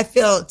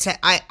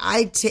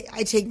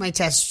take my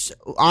tests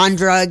on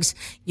drugs,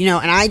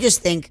 and I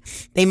just think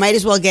they might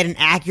as well get an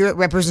accurate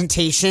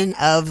representation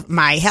of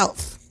my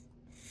health.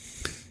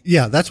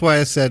 Yeah, that's why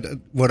I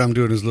said what I'm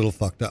doing is a little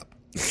fucked up.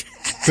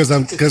 Because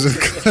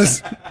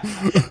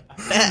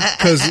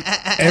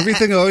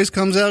everything always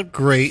comes out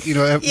great,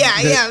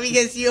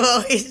 because you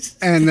always.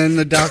 And then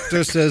the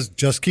doctor says,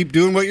 "Just keep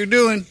doing what you're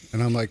doing,"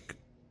 and I'm like,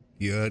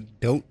 "You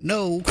don't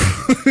know."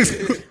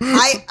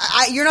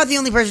 You're not the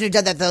only person who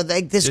did that though.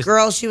 Like, this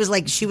girl, she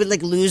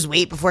would lose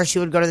weight before she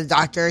would go to the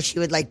doctor. She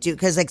would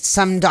because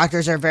some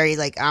doctors are very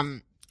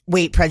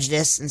weight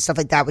prejudice and stuff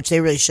like that, which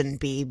they really shouldn't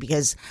be,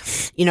 because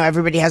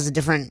everybody has a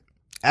different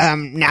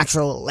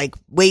natural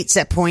weight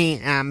set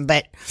point.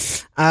 But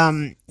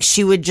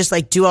she would just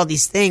do all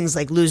these things,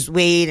 lose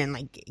weight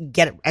and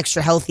get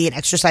extra healthy and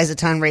exercise a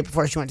ton right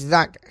before she went to the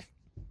doctor.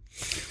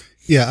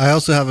 Yeah, I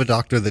also have a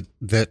doctor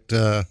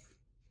that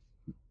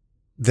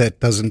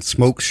doesn't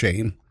smoke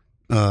shame.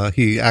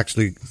 He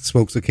actually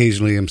smokes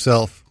occasionally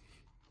himself,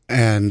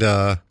 and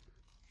I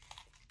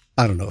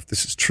don't know if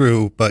this is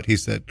true, but he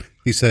said,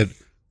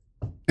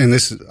 and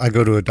this I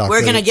go to a doctor.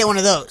 Where can I get one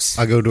of those?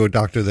 I go to a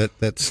doctor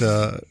that's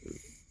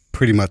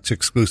pretty much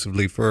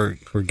exclusively for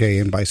gay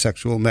and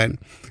bisexual men,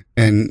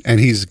 and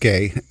he's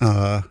gay.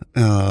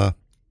 And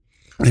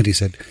he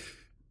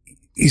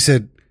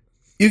said,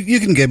 you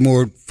can get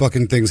more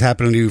fucking things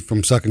happening to you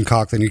from sucking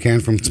cock than you can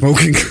from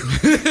smoking.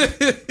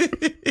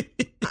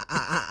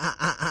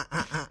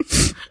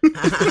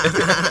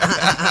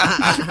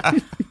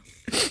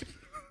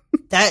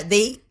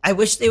 I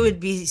wish they would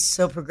be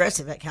so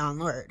progressive at Cal and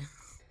Lord.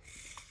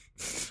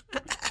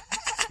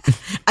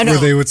 I know.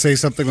 Where they would say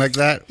something like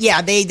that.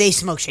 Yeah, they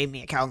smoke shame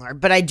me at Cal and Lord,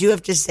 but I do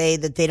have to say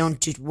that they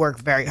don't work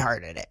very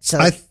hard at it. So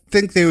I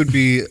think they would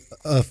be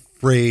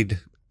afraid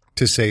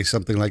to say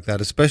something like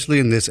that, especially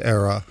in this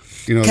era.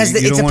 Because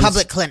it's a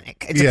public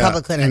clinic. It's a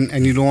public clinic,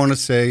 and you don't want to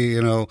say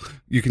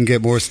you can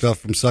get more stuff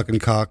from sucking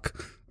cock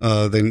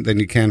than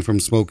you can from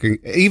smoking,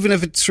 even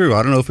if it's true.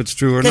 I don't know if it's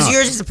true or not. Because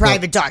yours is a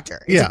private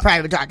doctor. It's yeah, a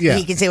private doctor. Yeah.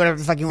 He can say whatever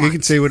the fuck he wants. He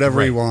can say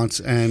whatever he wants,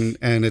 and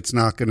it's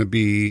not going to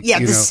be. Yeah,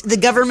 the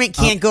government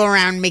can't go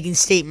around making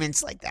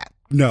statements like that.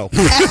 No.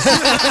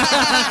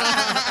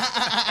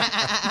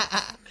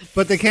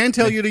 But they can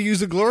tell you to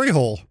use a glory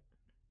hole.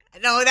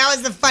 No, that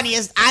was the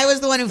funniest. I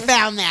was the one who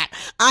found that.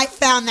 I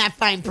found that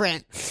fine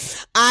print.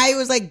 I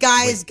was like,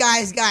 guys,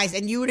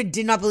 and you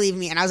did not believe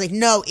me. And I was like,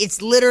 no,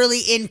 it's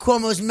literally in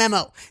Cuomo's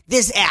memo.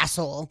 This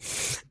asshole.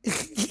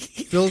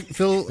 Phil.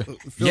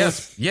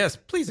 Yes.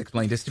 Please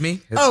explain this to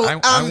me. Oh,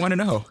 I want to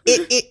know.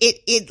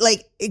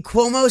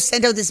 Cuomo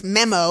sent out this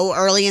memo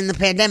early in the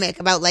pandemic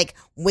about like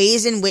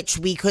ways in which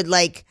we could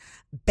like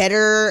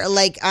better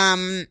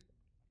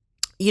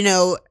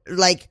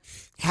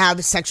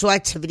have sexual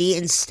activity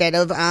instead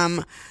of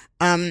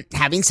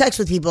having sex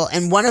with people,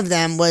 and one of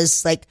them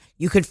was like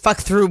you could fuck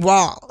through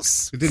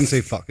walls. It didn't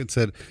say fuck. It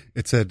said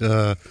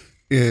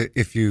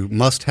if you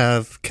must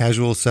have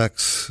casual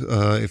sex,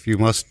 if you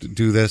must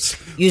do this,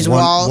 use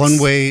walls. One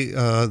way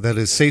that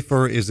is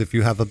safer is if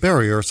you have a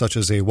barrier such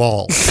as a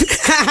wall.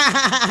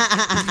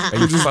 Are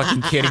you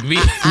fucking kidding me?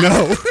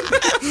 No.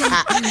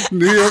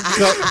 New York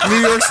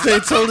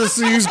State told us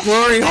to use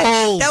glory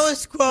holes. That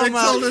was Cuomo. They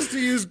told us to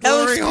use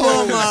glory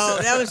holes.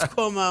 That was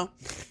Cuomo.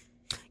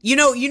 You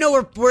know,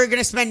 we're going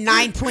to spend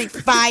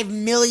 $9.5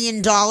 million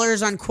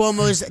on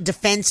Cuomo's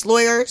defense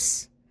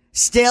lawyers.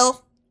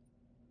 Still,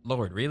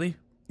 Lord, really?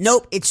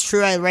 Nope, it's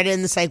true. I read it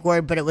in the psych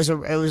ward, but it was a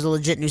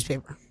legit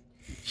newspaper.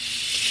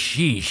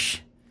 Sheesh.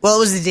 Well, it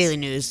was the Daily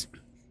News.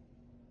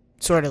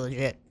 Sort of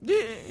legit.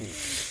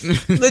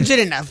 Legit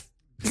enough.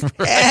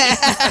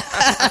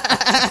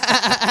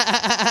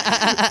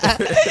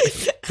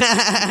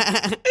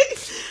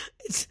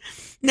 It's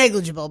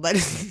negligible, but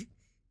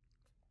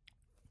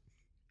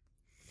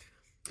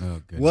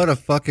oh, good. What a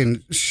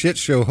fucking shit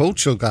show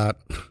Hochul got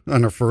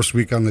on her first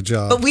week on the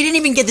job. But we didn't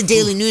even get the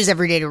Daily News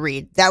every day to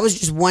read. That was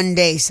just one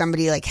day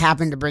somebody like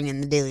happened to bring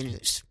in the Daily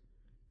News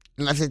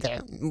and left it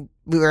there.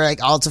 We were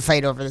like all to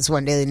fight over this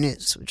one Daily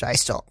News, which I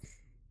stole.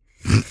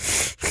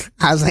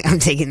 I was like, I'm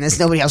taking this.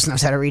 Nobody else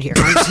knows how to read here.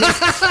 But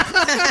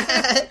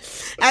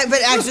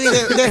actually,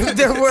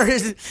 there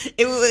was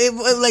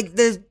like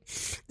the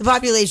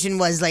population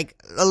was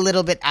like a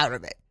little bit out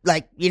of it.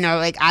 Like,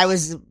 like I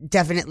was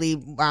definitely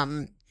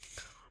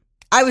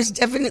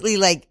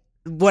like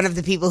one of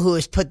the people who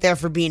was put there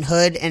for being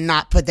hood and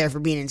not put there for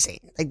being insane.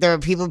 Like there were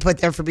people put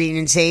there for being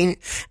insane,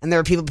 and there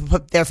were people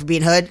put there for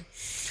being hood,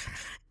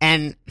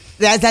 and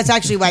that's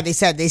actually why they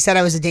said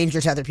I was a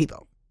danger to other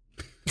people.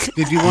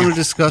 Did you want to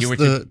discuss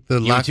the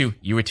lack?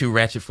 You were too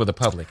ratchet for the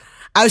public.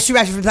 I was too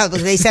ratchet for the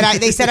public. They said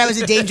I was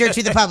a danger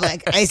to the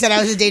public. I said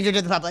I was a danger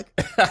to the public.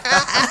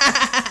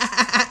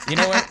 You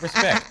know what?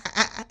 Respect.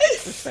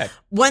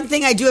 One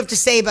thing I do have to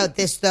say about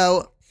this,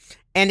 though,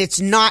 and it's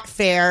not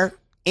fair,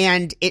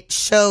 and it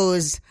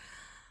shows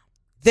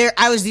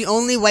I was the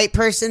only white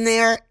person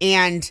there,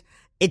 and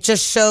it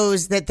just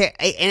shows that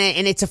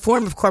and it's a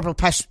form of corporal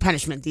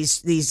punishment.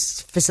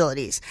 These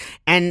facilities,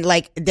 and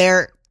like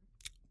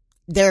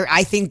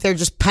I think they're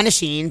just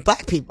punishing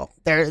black people.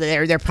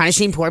 They're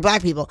punishing poor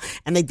black people,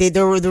 and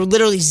there were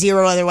literally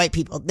zero other white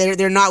people.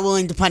 They're not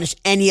willing to punish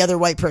any other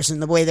white person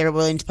the way they're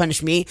willing to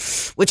punish me,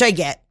 which I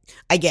get.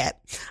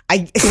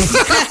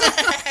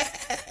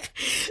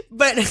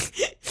 But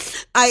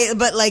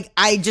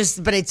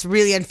it's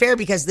really unfair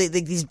because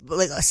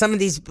some of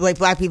these like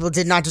black people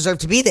did not deserve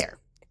to be there.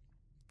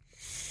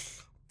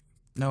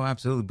 No, I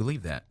absolutely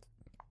believe that.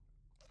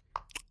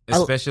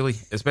 Especially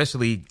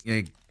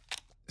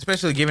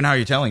given how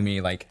you're telling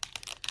me,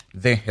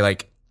 they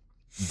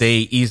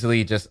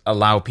easily just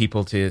allow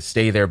people to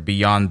stay there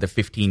beyond the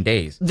 15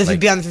 days.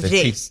 Beyond the 15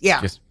 days,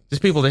 yeah. Just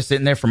people that's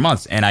sitting there for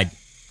months, and I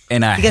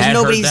because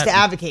nobody used to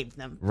advocate for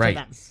them, right?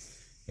 For them.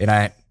 And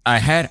I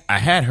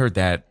had heard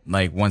that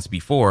like once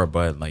before,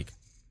 but like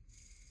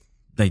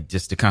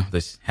just to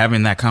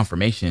having that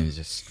confirmation is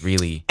just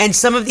really. And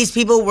some of these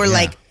people were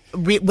like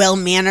well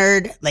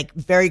mannered, like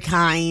very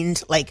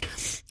kind, like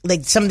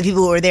some of the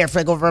people who were there for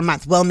like over a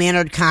month, well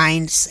mannered,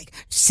 kind, like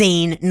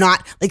sane,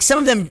 not like some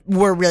of them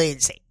were really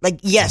insane. Like,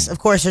 yes, of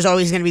course, there's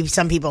always going to be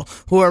some people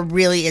who are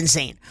really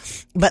insane,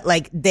 but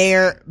like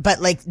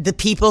the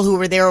people who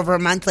were there over a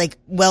month, like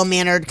well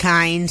mannered,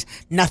 kind,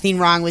 nothing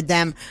wrong with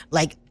them,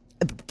 like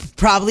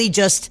probably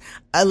just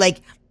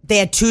like they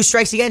had 2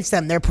 strikes against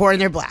them. They're poor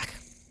and they're black,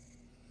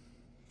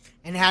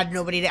 and had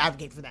nobody to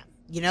advocate for them.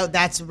 You know,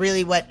 that's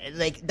really what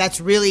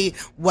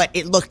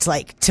it looked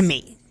like to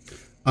me.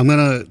 I'm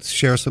going to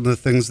share some of the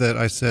things that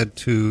I said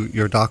to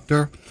your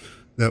doctor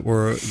that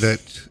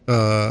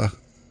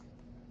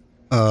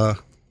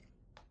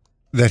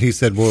he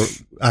said were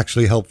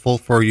actually helpful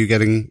for you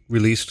getting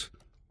released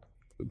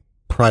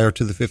prior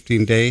to the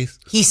 15 days.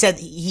 He said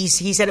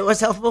it was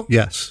helpful?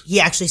 Yes. He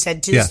actually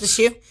said this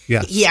to you?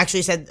 Yes. He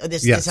actually said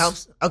this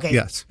helps? Okay.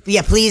 Yes.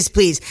 Yeah,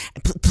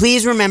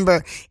 please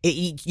remember,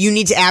 you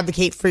need to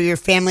advocate for your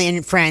family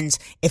and friends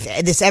if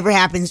this ever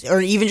happens,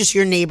 or even just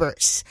your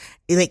neighbors.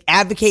 Like,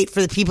 advocate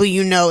for the people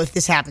you know if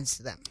this happens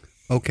to them.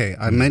 Okay.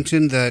 I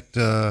mentioned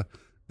that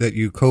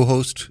you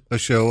co-host a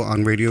show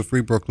on Radio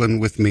Free Brooklyn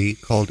with me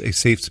called A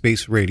Safe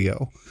Space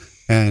Radio,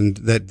 and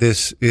that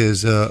this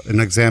is an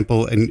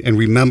example, and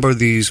remember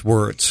these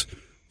words: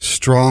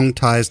 strong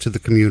ties to the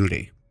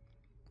community.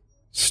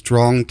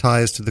 Strong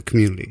ties to the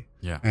community.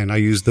 Yeah. And I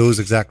used those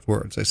exact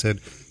words. I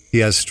said, he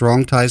has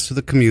strong ties to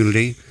the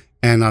community,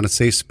 and on A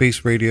Safe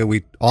Space Radio,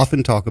 we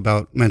often talk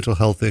about mental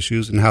health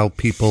issues and how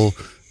people,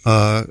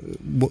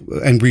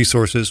 and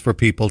resources for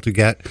people to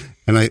get,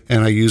 and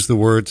I use the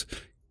words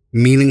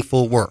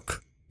meaningful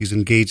work. He's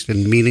engaged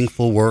in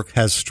meaningful work,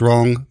 has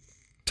strong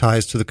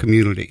ties to the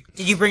community.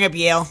 Did you bring up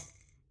Yale?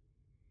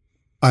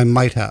 I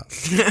might have,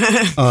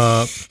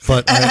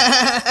 but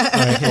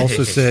I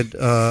also said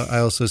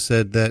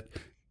that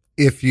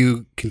if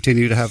you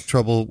continue to have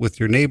trouble with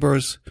your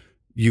neighbors,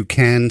 you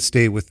can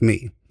stay with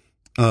me.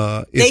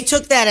 They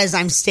took that as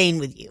I'm staying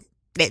with you.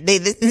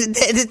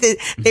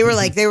 They were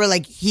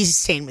like, he's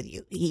staying with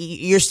you.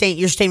 You're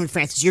staying with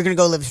Francis. You're going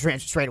to go live with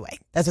Francis right away.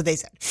 That's what they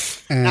said.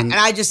 And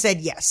I just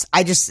said yes.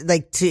 I just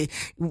like to,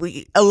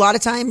 a lot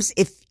of times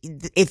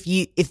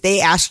if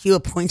they ask you a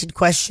pointed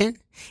question,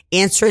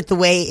 answer it the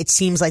way it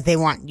seems like they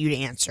want you to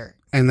answer.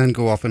 And then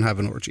go off and have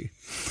an orgy.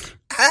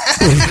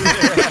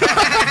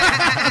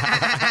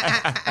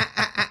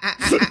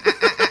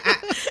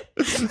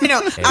 You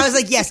know, I was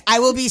like, yes, I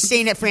will be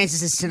staying at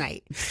Francis's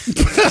tonight.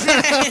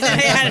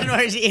 I had an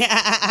orgy.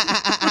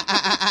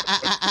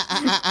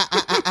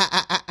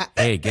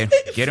 Hey, get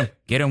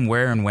him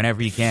where and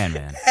whenever you can,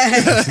 man.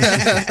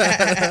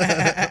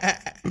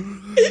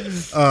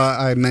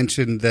 I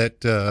mentioned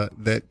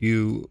that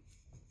you,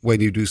 when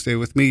you do stay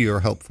with me, you're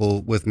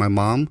helpful with my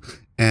mom,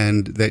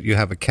 and that you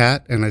have a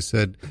cat. And I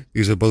said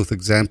these are both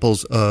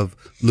examples of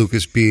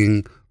Lucas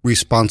being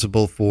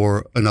responsible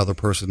for another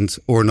person's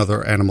or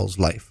another animal's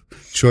life,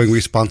 showing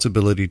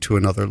responsibility to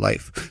another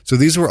life. So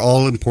these were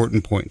all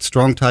important points.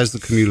 Strong ties to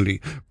the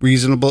community,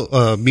 reasonable,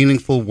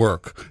 meaningful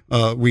work,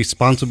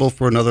 responsible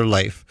for another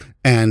life,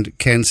 and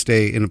can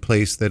stay in a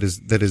place that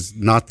is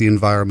not the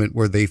environment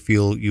where they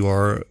feel you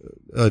are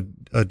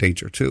a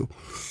danger to.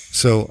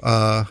 So,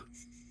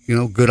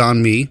 good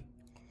on me.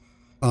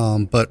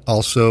 But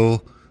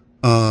also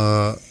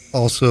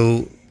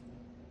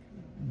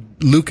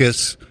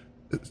Lucas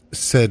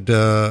said,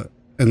 and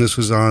this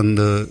was on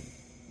the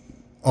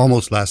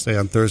almost last day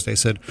on Thursday,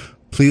 said,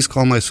 please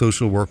call my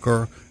social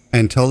worker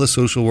and tell the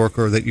social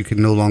worker that you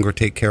can no longer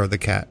take care of the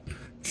cat.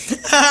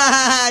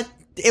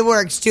 It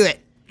works. Do it.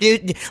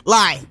 Dude,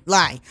 lie.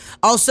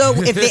 Also,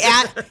 if they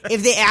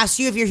ask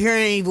you if you're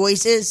hearing any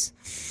voices,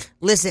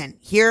 listen,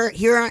 here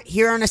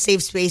on A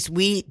Safe Space,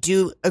 we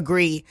do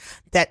agree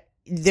that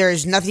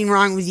there's nothing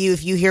wrong with you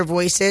if you hear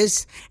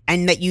voices,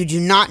 and that you do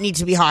not need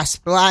to be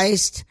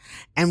hospitalized.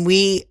 And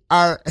we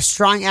are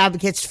strong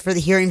advocates for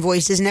the Hearing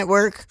Voices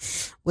Network,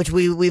 which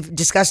we've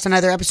discussed on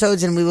other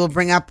episodes, and we will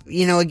bring up,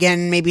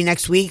 again, maybe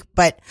next week.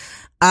 But,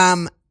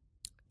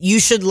 you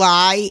should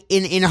lie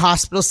in a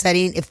hospital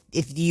setting.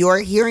 If you're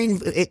hearing,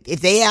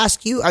 if they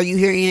ask you, are you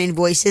hearing any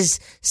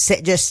voices?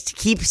 Just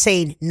keep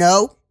saying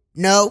no,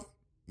 no,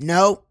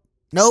 no,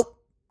 nope,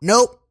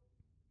 nope.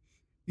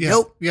 Yeah,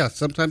 nope. Yeah.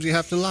 Sometimes you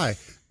have to lie,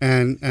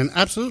 and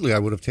absolutely, I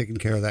would have taken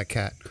care of that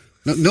cat.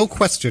 No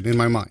question in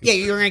my mind. Yeah,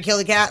 you were going to kill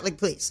the cat, like,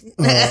 please.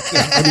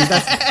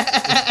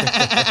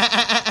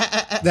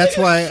 That's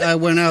why I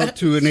went out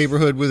to a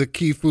neighborhood with a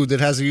Key Food that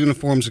has a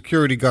uniformed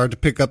security guard to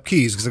pick up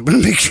keys, because I'm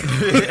going to make sure.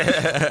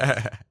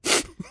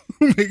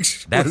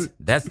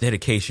 That's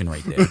dedication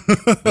right there.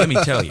 Let me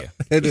tell you.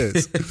 It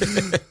is.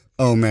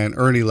 Oh, man.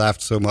 Ernie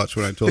laughed so much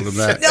when I told him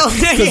that.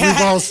 Because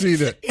we've all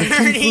seen it.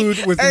 Key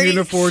Food with a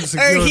uniformed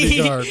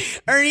security guard.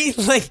 Ernie,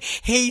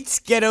 hates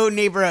ghetto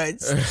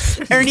neighborhoods.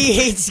 Ernie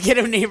hates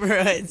ghetto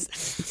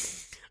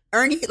neighborhoods.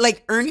 Ernie's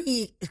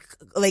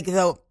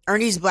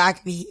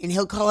black, and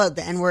he'll call out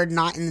the N-word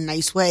not in the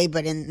nice way,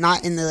 but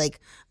not in the,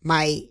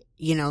 my,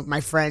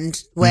 my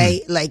friend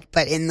way,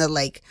 but in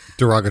the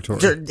Derogatory.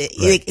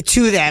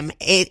 To them,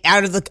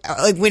 out of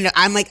the window.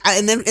 I'm like,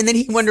 and then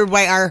he wondered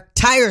why our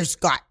tires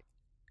got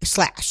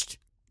slashed.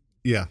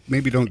 Yeah,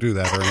 maybe don't do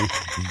that, Ernie.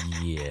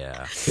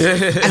 Yeah.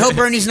 I hope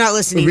Ernie's not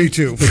listening. Me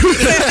too.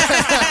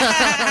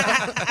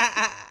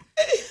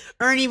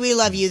 Ernie, we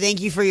love you. Thank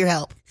you for your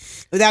help.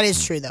 That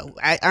is true, though.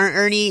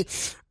 Ernie,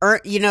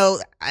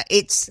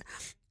 it's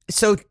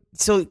so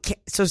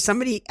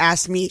somebody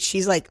asked me,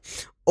 she's like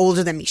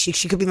older than me.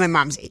 She could be my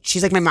mom's age.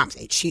 She's like my mom's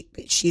age.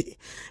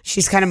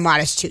 She's kind of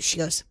modest too. She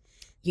goes,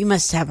 "You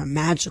must have a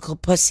magical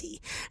pussy."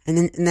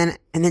 And then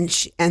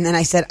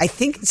I said, "I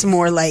think it's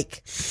more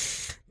like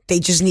they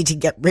just need to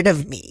get rid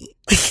of me."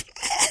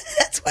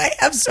 That's why I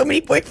have so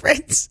many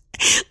boyfriends.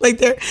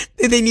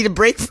 They need a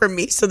break from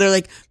me. So they're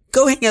like,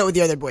 "Go hang out with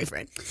your other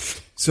boyfriend."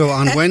 So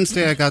on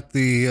Wednesday, I got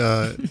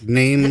the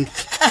name.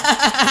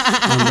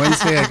 On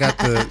Wednesday, I got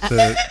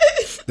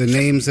the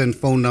names and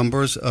phone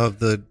numbers of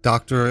the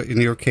doctor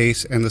in your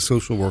case and the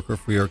social worker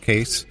for your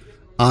case.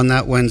 On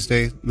that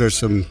Wednesday,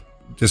 there's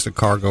just a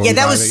car going. Yeah,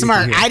 that by was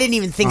smart. I didn't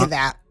even think of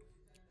that.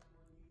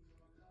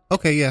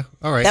 Okay, yeah,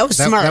 all right. That was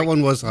smart. That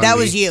one was on That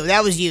me. was you.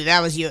 That was you.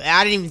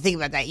 I didn't even think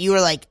about that. You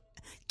were like,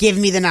 "Give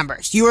me the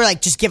numbers." You were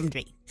like, "Just give them to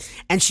me."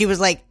 And she was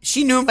like,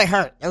 she knew him by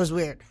heart. That was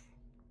weird.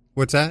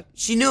 What's that?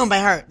 She knew him by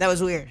heart. That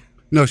was weird.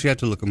 No, she had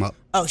to look him up.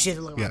 Oh, she had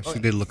to look him up. Yeah, she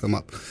did look him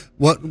up.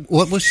 What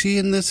was she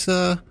in this?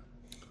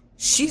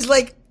 She's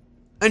like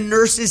a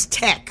nurse's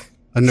tech.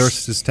 A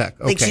nurse's tech.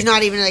 Okay. Like she's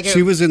not even like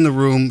she was in the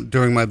room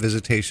during my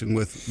visitation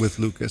with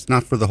Lucas,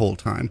 not for the whole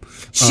time.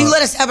 She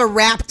let us have a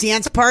rap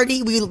dance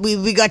party.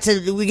 We got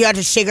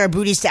to shake our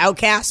booties to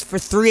Outkast for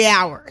 3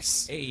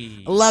 hours.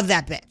 Hey. I love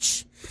that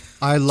bitch.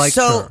 I liked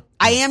So her.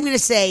 I am going to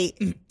say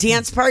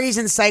dance parties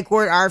in the psych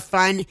ward are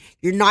fun.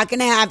 You're not going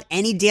to have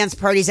any dance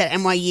parties at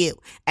NYU.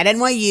 At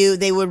NYU,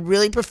 they would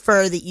really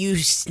prefer that you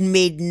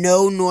made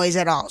no noise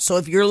at all. So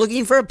if you're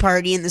looking for a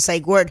party in the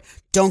psych ward,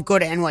 don't go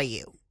to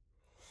NYU.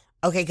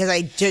 Okay, because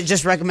I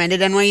just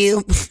recommended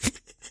NYU.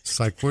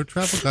 Psych ward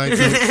travel guide.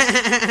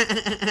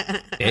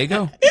 There you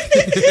go.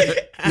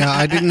 Now,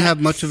 I didn't have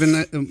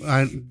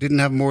I didn't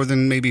have more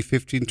than maybe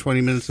 15,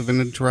 20 minutes of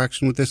an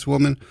interaction with this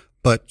woman,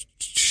 but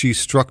she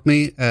struck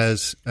me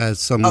as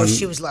someone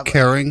she was lovely.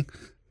 caring.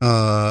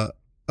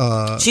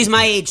 She's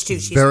my age too.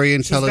 She's very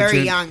intelligent. She's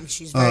very young.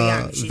 She's very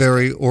young. She's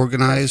very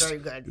organized. very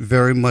good.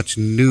 Very much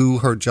knew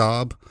her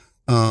job.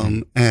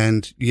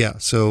 And yeah,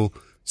 so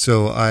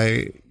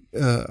I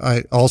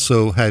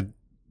also had,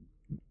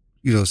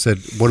 said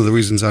one of the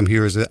reasons I'm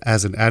here is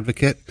as an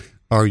advocate.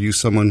 Are you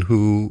someone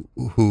who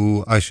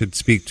I should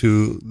speak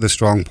to the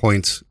strong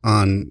points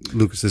on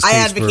Lucas's case? I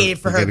advocated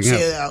for her too, out?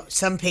 though.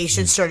 Some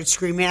patients started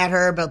screaming at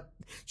her about.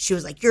 She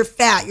was like, "You're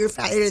fat, you're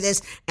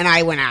this," and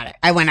I went at it.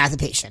 I went at the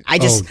patient.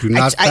 Do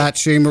not fat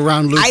shame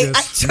around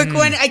Lucas.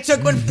 I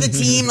took one for the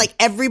team. Like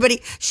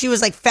everybody, she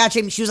was like fat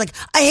shaming. She was like,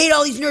 "I hate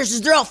all these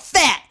nurses. They're all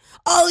fat.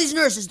 All these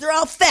nurses, they're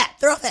all fat.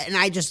 They're all fat." And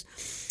I just.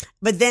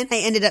 But then I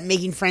ended up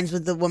making friends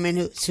with the woman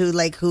who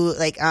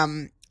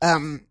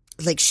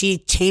she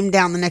tamed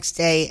down the next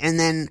day, and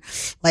then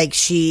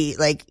she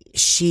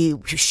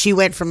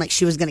went from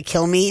she was gonna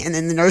kill me, and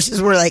then the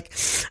nurses were like,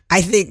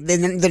 I think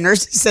the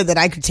nurses said that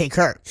I could take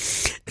her.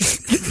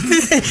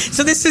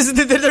 So this is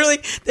they're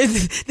like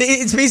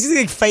it's basically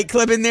like Fight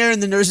Club in there,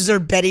 and the nurses are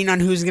betting on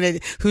who's gonna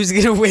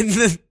win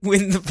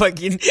the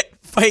fucking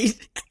fight.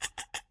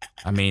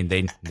 I mean,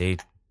 they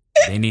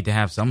need to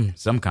have some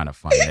kind of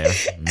fun there.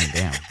 I mean,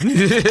 damn.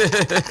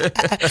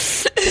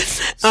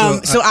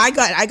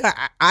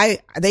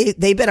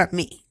 They bet on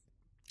me.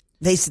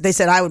 They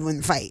said I would win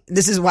the fight.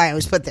 This is why I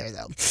was put there,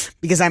 though,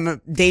 because I'm a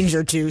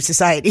danger to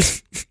society.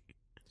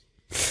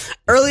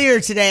 Earlier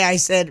today, I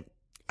said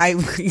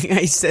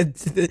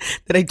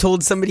that I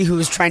told somebody who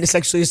was trying to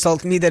sexually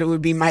assault me that it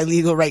would be my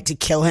legal right to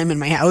kill him in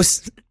my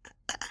house.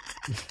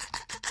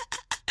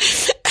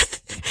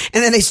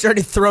 And then they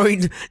started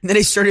throwing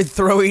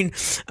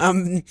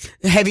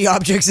heavy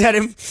objects at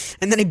him,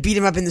 and then I beat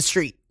him up in the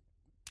street.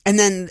 And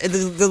then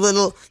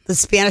the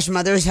Spanish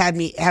mothers had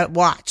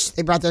watch.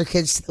 They brought their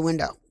kids to the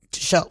window to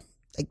show,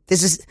 like,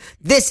 this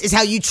is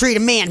how you treat a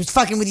man who's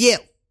fucking with you.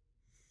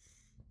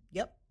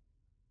 Yep.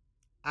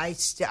 I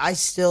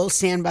still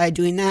stand by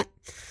doing that,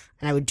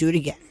 and I would do it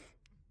again.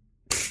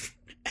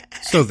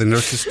 So the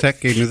nurse's tech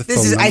gave me the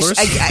phone numbers.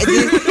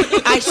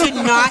 I should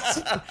not.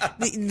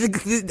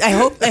 I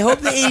hope the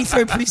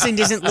 83rd precinct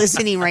isn't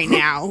listening right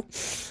now.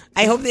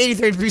 I hope the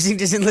 83rd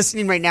precinct isn't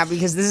listening right now,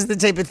 because this is the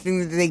type of thing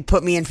that they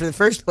put me in for the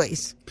first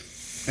place.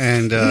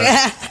 And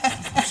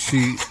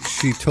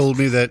she told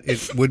me that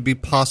it would be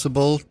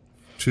possible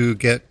to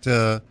get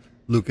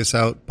Lucas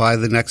out by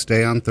the next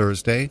day on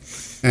Thursday.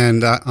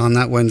 And on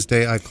that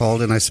Wednesday, I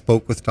called and I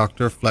spoke with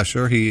Dr.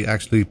 Flesher. He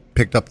actually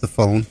picked up the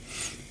phone,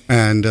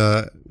 and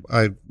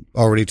I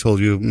already told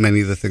you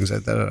many of the things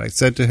that I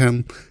said to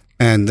him.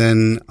 And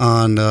then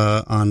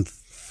on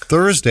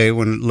Thursday,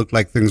 when it looked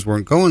like things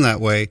weren't going that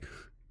way,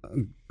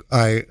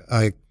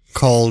 I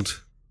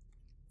called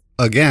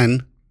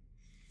again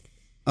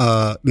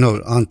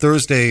No, on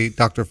Thursday,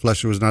 Dr.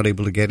 Flesher was not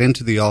able to get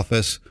into the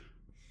office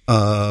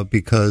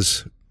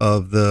because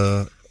of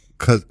the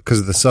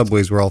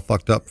subways were all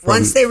fucked up.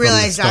 Once they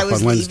realized I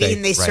was Wednesday.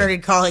 leaving, they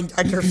started calling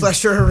Dr.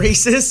 Flesher a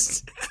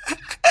racist.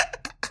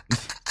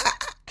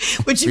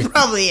 Which he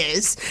probably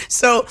is.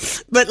 So,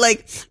 but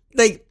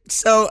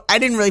so I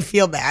didn't really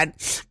feel bad,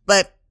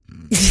 but.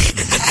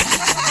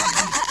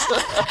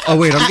 Oh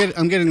wait,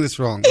 I'm getting this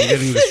wrong.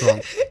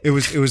 It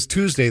was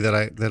Tuesday that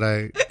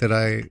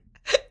I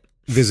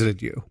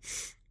visited you.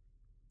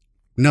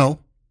 No.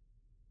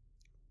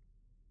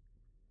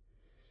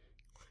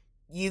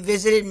 You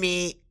visited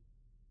me.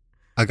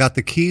 I got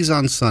the keys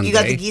on Sunday. You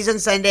got the keys on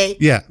Sunday.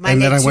 Yeah, Monday,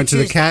 and then I went to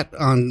the Tuesday. cat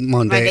on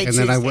Monday, and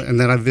then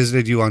Tuesday. I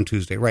visited you on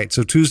Tuesday. Right.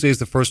 So Tuesday is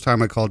the first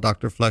time I called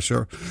Dr.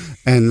 Flesher,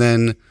 and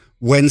then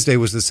Wednesday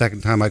was the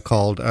second time I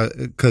called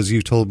because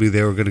you told me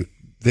they were going to.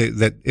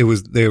 That it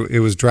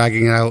was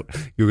dragging out.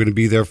 You were going to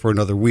be there for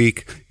another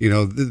week. You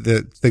know,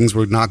 the things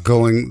were not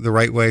going the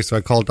right way. So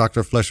I called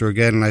Dr. Flesher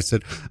again and I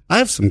said, I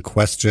have some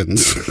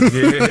questions.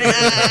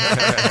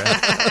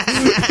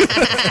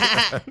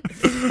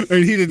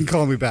 And he didn't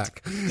call me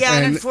back. Yeah,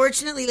 and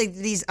unfortunately, like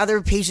these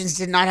other patients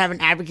did not have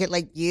an advocate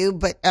like you,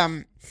 but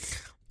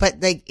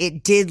like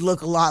it did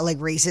look a lot like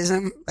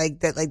racism,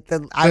 like that, like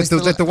that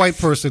the white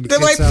person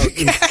gets white- out.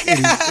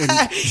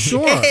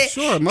 Sure,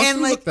 it must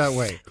And, look that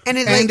way, and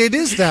and it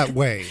is that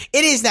way.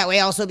 It is that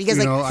way also because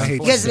You like know, I hate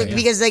to because say it.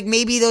 because like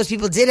maybe those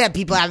people did have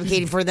people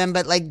advocating for them,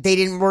 but like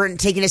they weren't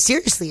taking as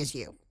seriously as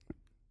you.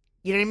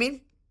 You know what I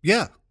mean?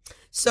 Yeah.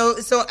 So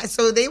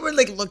they would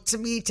like look to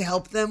me to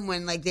help them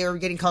when like they were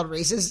getting called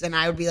racist, and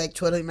I would be like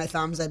twiddling my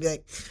thumbs. I'd be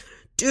like,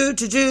 do.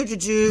 Yeah,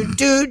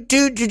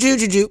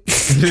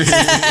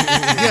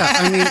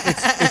 I mean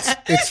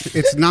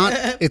it's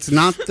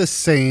not the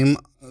same,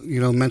 you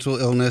know, mental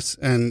illness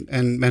and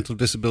mental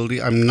disability.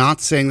 I'm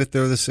not saying that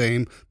they're the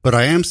same, but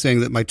I am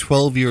saying that my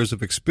 12 years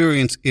of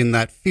experience in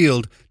that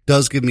field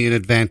does give me an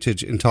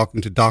advantage in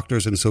talking to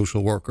doctors and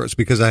social workers,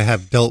 because I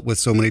have dealt with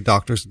so many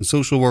doctors and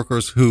social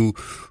workers who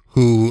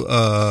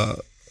I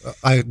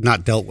have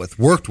not dealt with,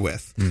 worked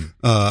with,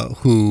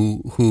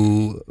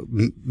 who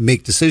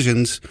make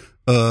decisions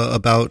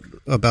about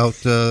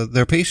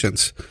their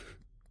patients.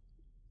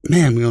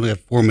 Man, we only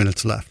have 4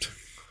 minutes left.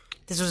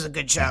 This was a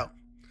good show.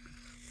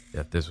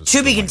 Yeah, this was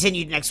To be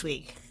continued next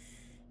week.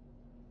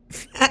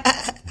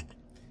 I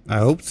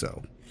hope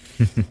so.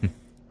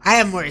 I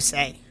have more to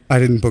say. I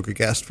didn't book a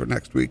guest for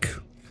next week.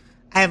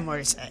 I have more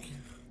to say.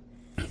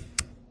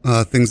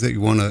 Things that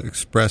you want to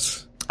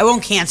express. I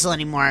won't cancel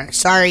anymore.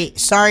 Sorry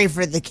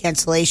for the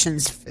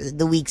cancellations for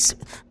the weeks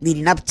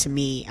leading up to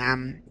me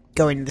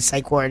going to the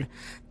psych ward.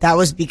 That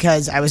was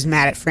because I was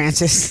mad at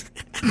Francis.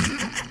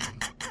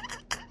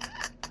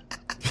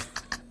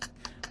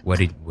 What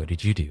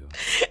did you do?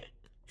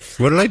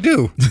 What did I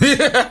do?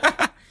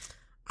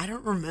 I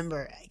don't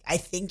remember. I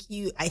think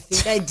I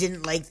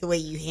didn't like the way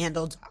you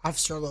handled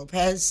Officer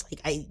Lopez.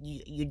 Like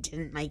you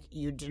didn't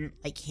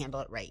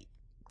handle it right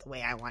the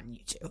way I wanted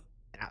you to.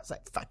 And I was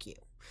like, fuck you.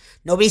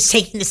 Nobody's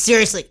taking this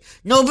seriously.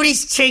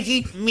 Nobody's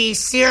taking me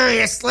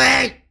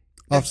seriously.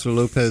 Officer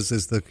Lopez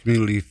is the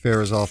community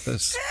affairs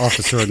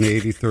officer in the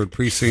 83rd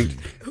precinct,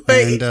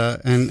 Wait.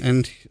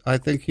 and I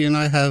think he and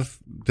I have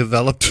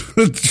developed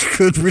a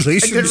good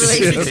relationship.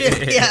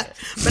 Yeah.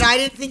 But I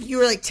didn't think you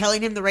were like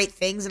telling him the right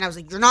things, and I was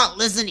like, you're not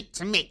listening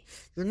to me.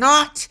 You're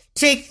not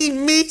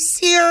taking me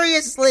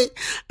seriously.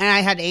 And I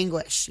had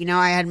anguish. You know,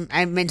 I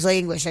had mental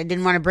anguish. I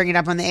didn't want to bring it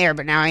up on the air,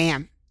 but now I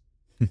am.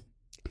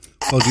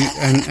 Well,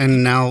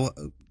 and now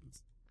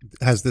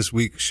has this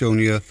week shown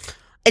you?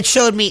 It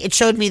showed me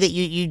that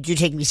you do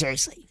take me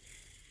seriously.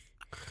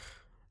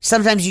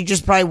 Sometimes you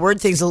just probably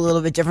word things a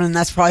little bit different, and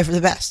that's probably for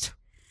the best.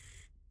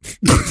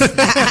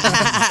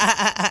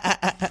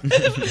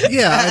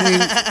 Yeah, I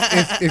mean,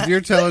 if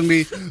you're telling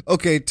me,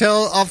 okay,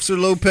 tell Officer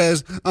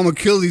Lopez I'm gonna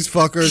kill these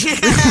fuckers.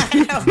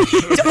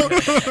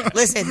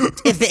 Listen,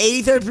 if the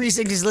 83rd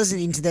precinct is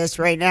listening to this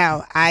right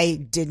now,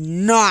 I did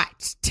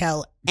not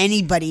tell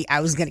anybody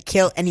I was gonna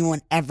kill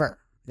anyone ever.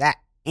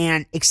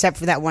 And except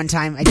for that one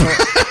time, I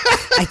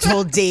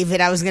told David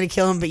I was gonna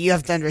kill him, but you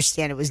have to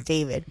understand it was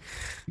David.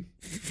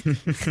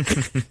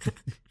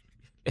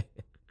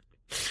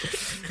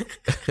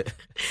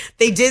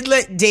 They did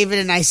let David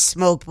and I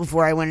smoke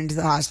before I went into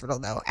the hospital,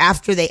 though.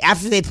 After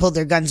they pulled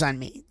their guns on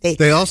me,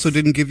 They also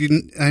didn't give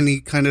you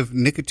any kind of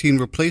nicotine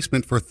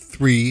replacement for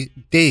 3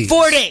 days.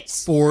 4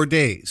 days. 4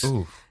 days.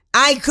 Ooh.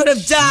 I could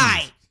have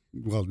died.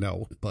 Well,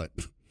 no, but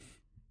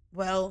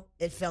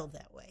It felt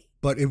that way.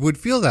 But it would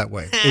feel that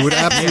way. It would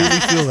absolutely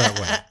feel that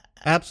way.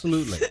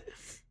 Absolutely.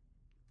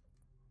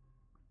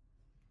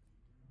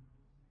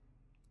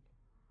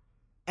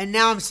 And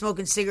now I'm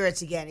smoking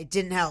cigarettes again. It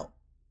didn't help.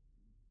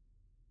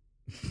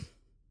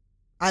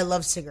 I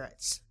love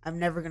cigarettes. I'm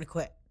never going to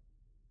quit.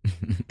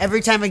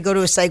 Every time I go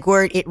to a psych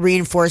ward, it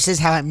reinforces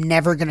how I'm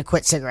never going to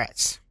quit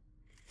cigarettes.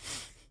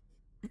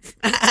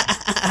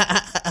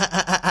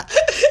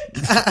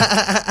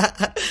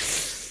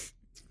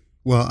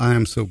 Well, I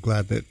am so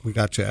glad that we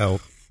got you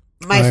out.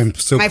 I'm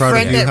so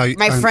proud of you.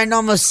 My friend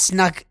almost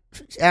snuck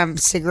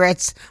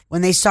cigarettes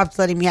when they stopped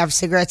letting me have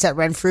cigarettes at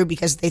Renfrew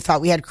because they thought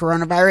we had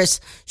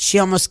coronavirus. She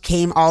almost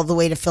came all the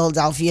way to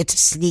Philadelphia to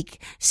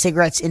sneak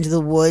cigarettes into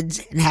the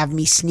woods and have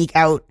me sneak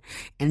out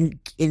and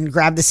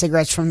grab the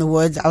cigarettes from the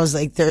woods. I was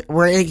like,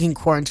 we're in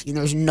quarantine.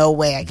 There's no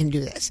way I can do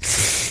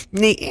this.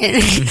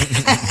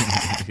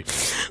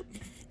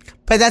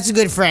 But that's a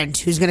good friend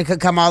who's going to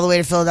come all the way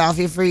to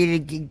Philadelphia for you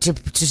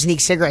to sneak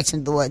cigarettes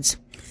into the woods.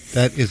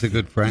 That is a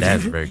good friend.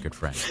 That's a very good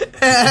friend.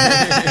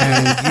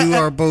 And you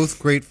are both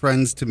great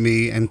friends to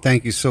me. And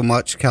thank you so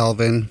much,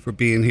 Calvin, for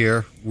being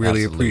here.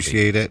 Really Absolutely.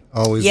 Appreciate it.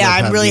 Always. Yeah, love I'm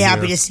having really you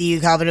happy here. to see you,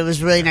 Calvin. It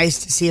was really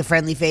nice to see a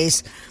friendly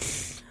face.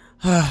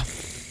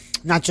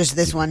 Not just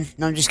this one.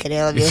 No, I'm just kidding.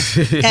 I love you.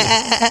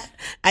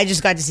 I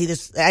just got to see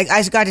this.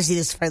 I got to see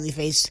this friendly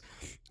face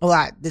a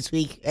lot this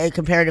week,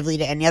 comparatively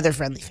to any other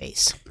friendly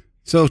face.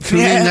 So tune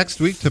in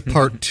next week to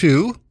part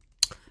 2,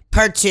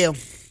 Part 2.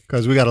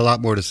 because we got a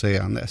lot more to say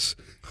on this.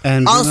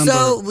 And Also,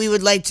 remember, we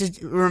would like to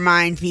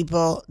remind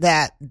people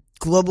that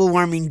global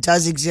warming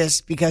does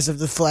exist because of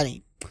the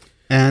flooding.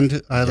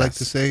 and I like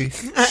to say,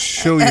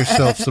 show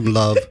yourself some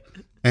love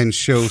and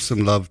show some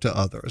love to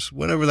others.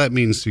 Whatever that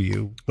means to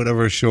you,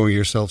 whatever showing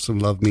yourself some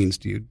love means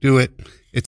to you, do it.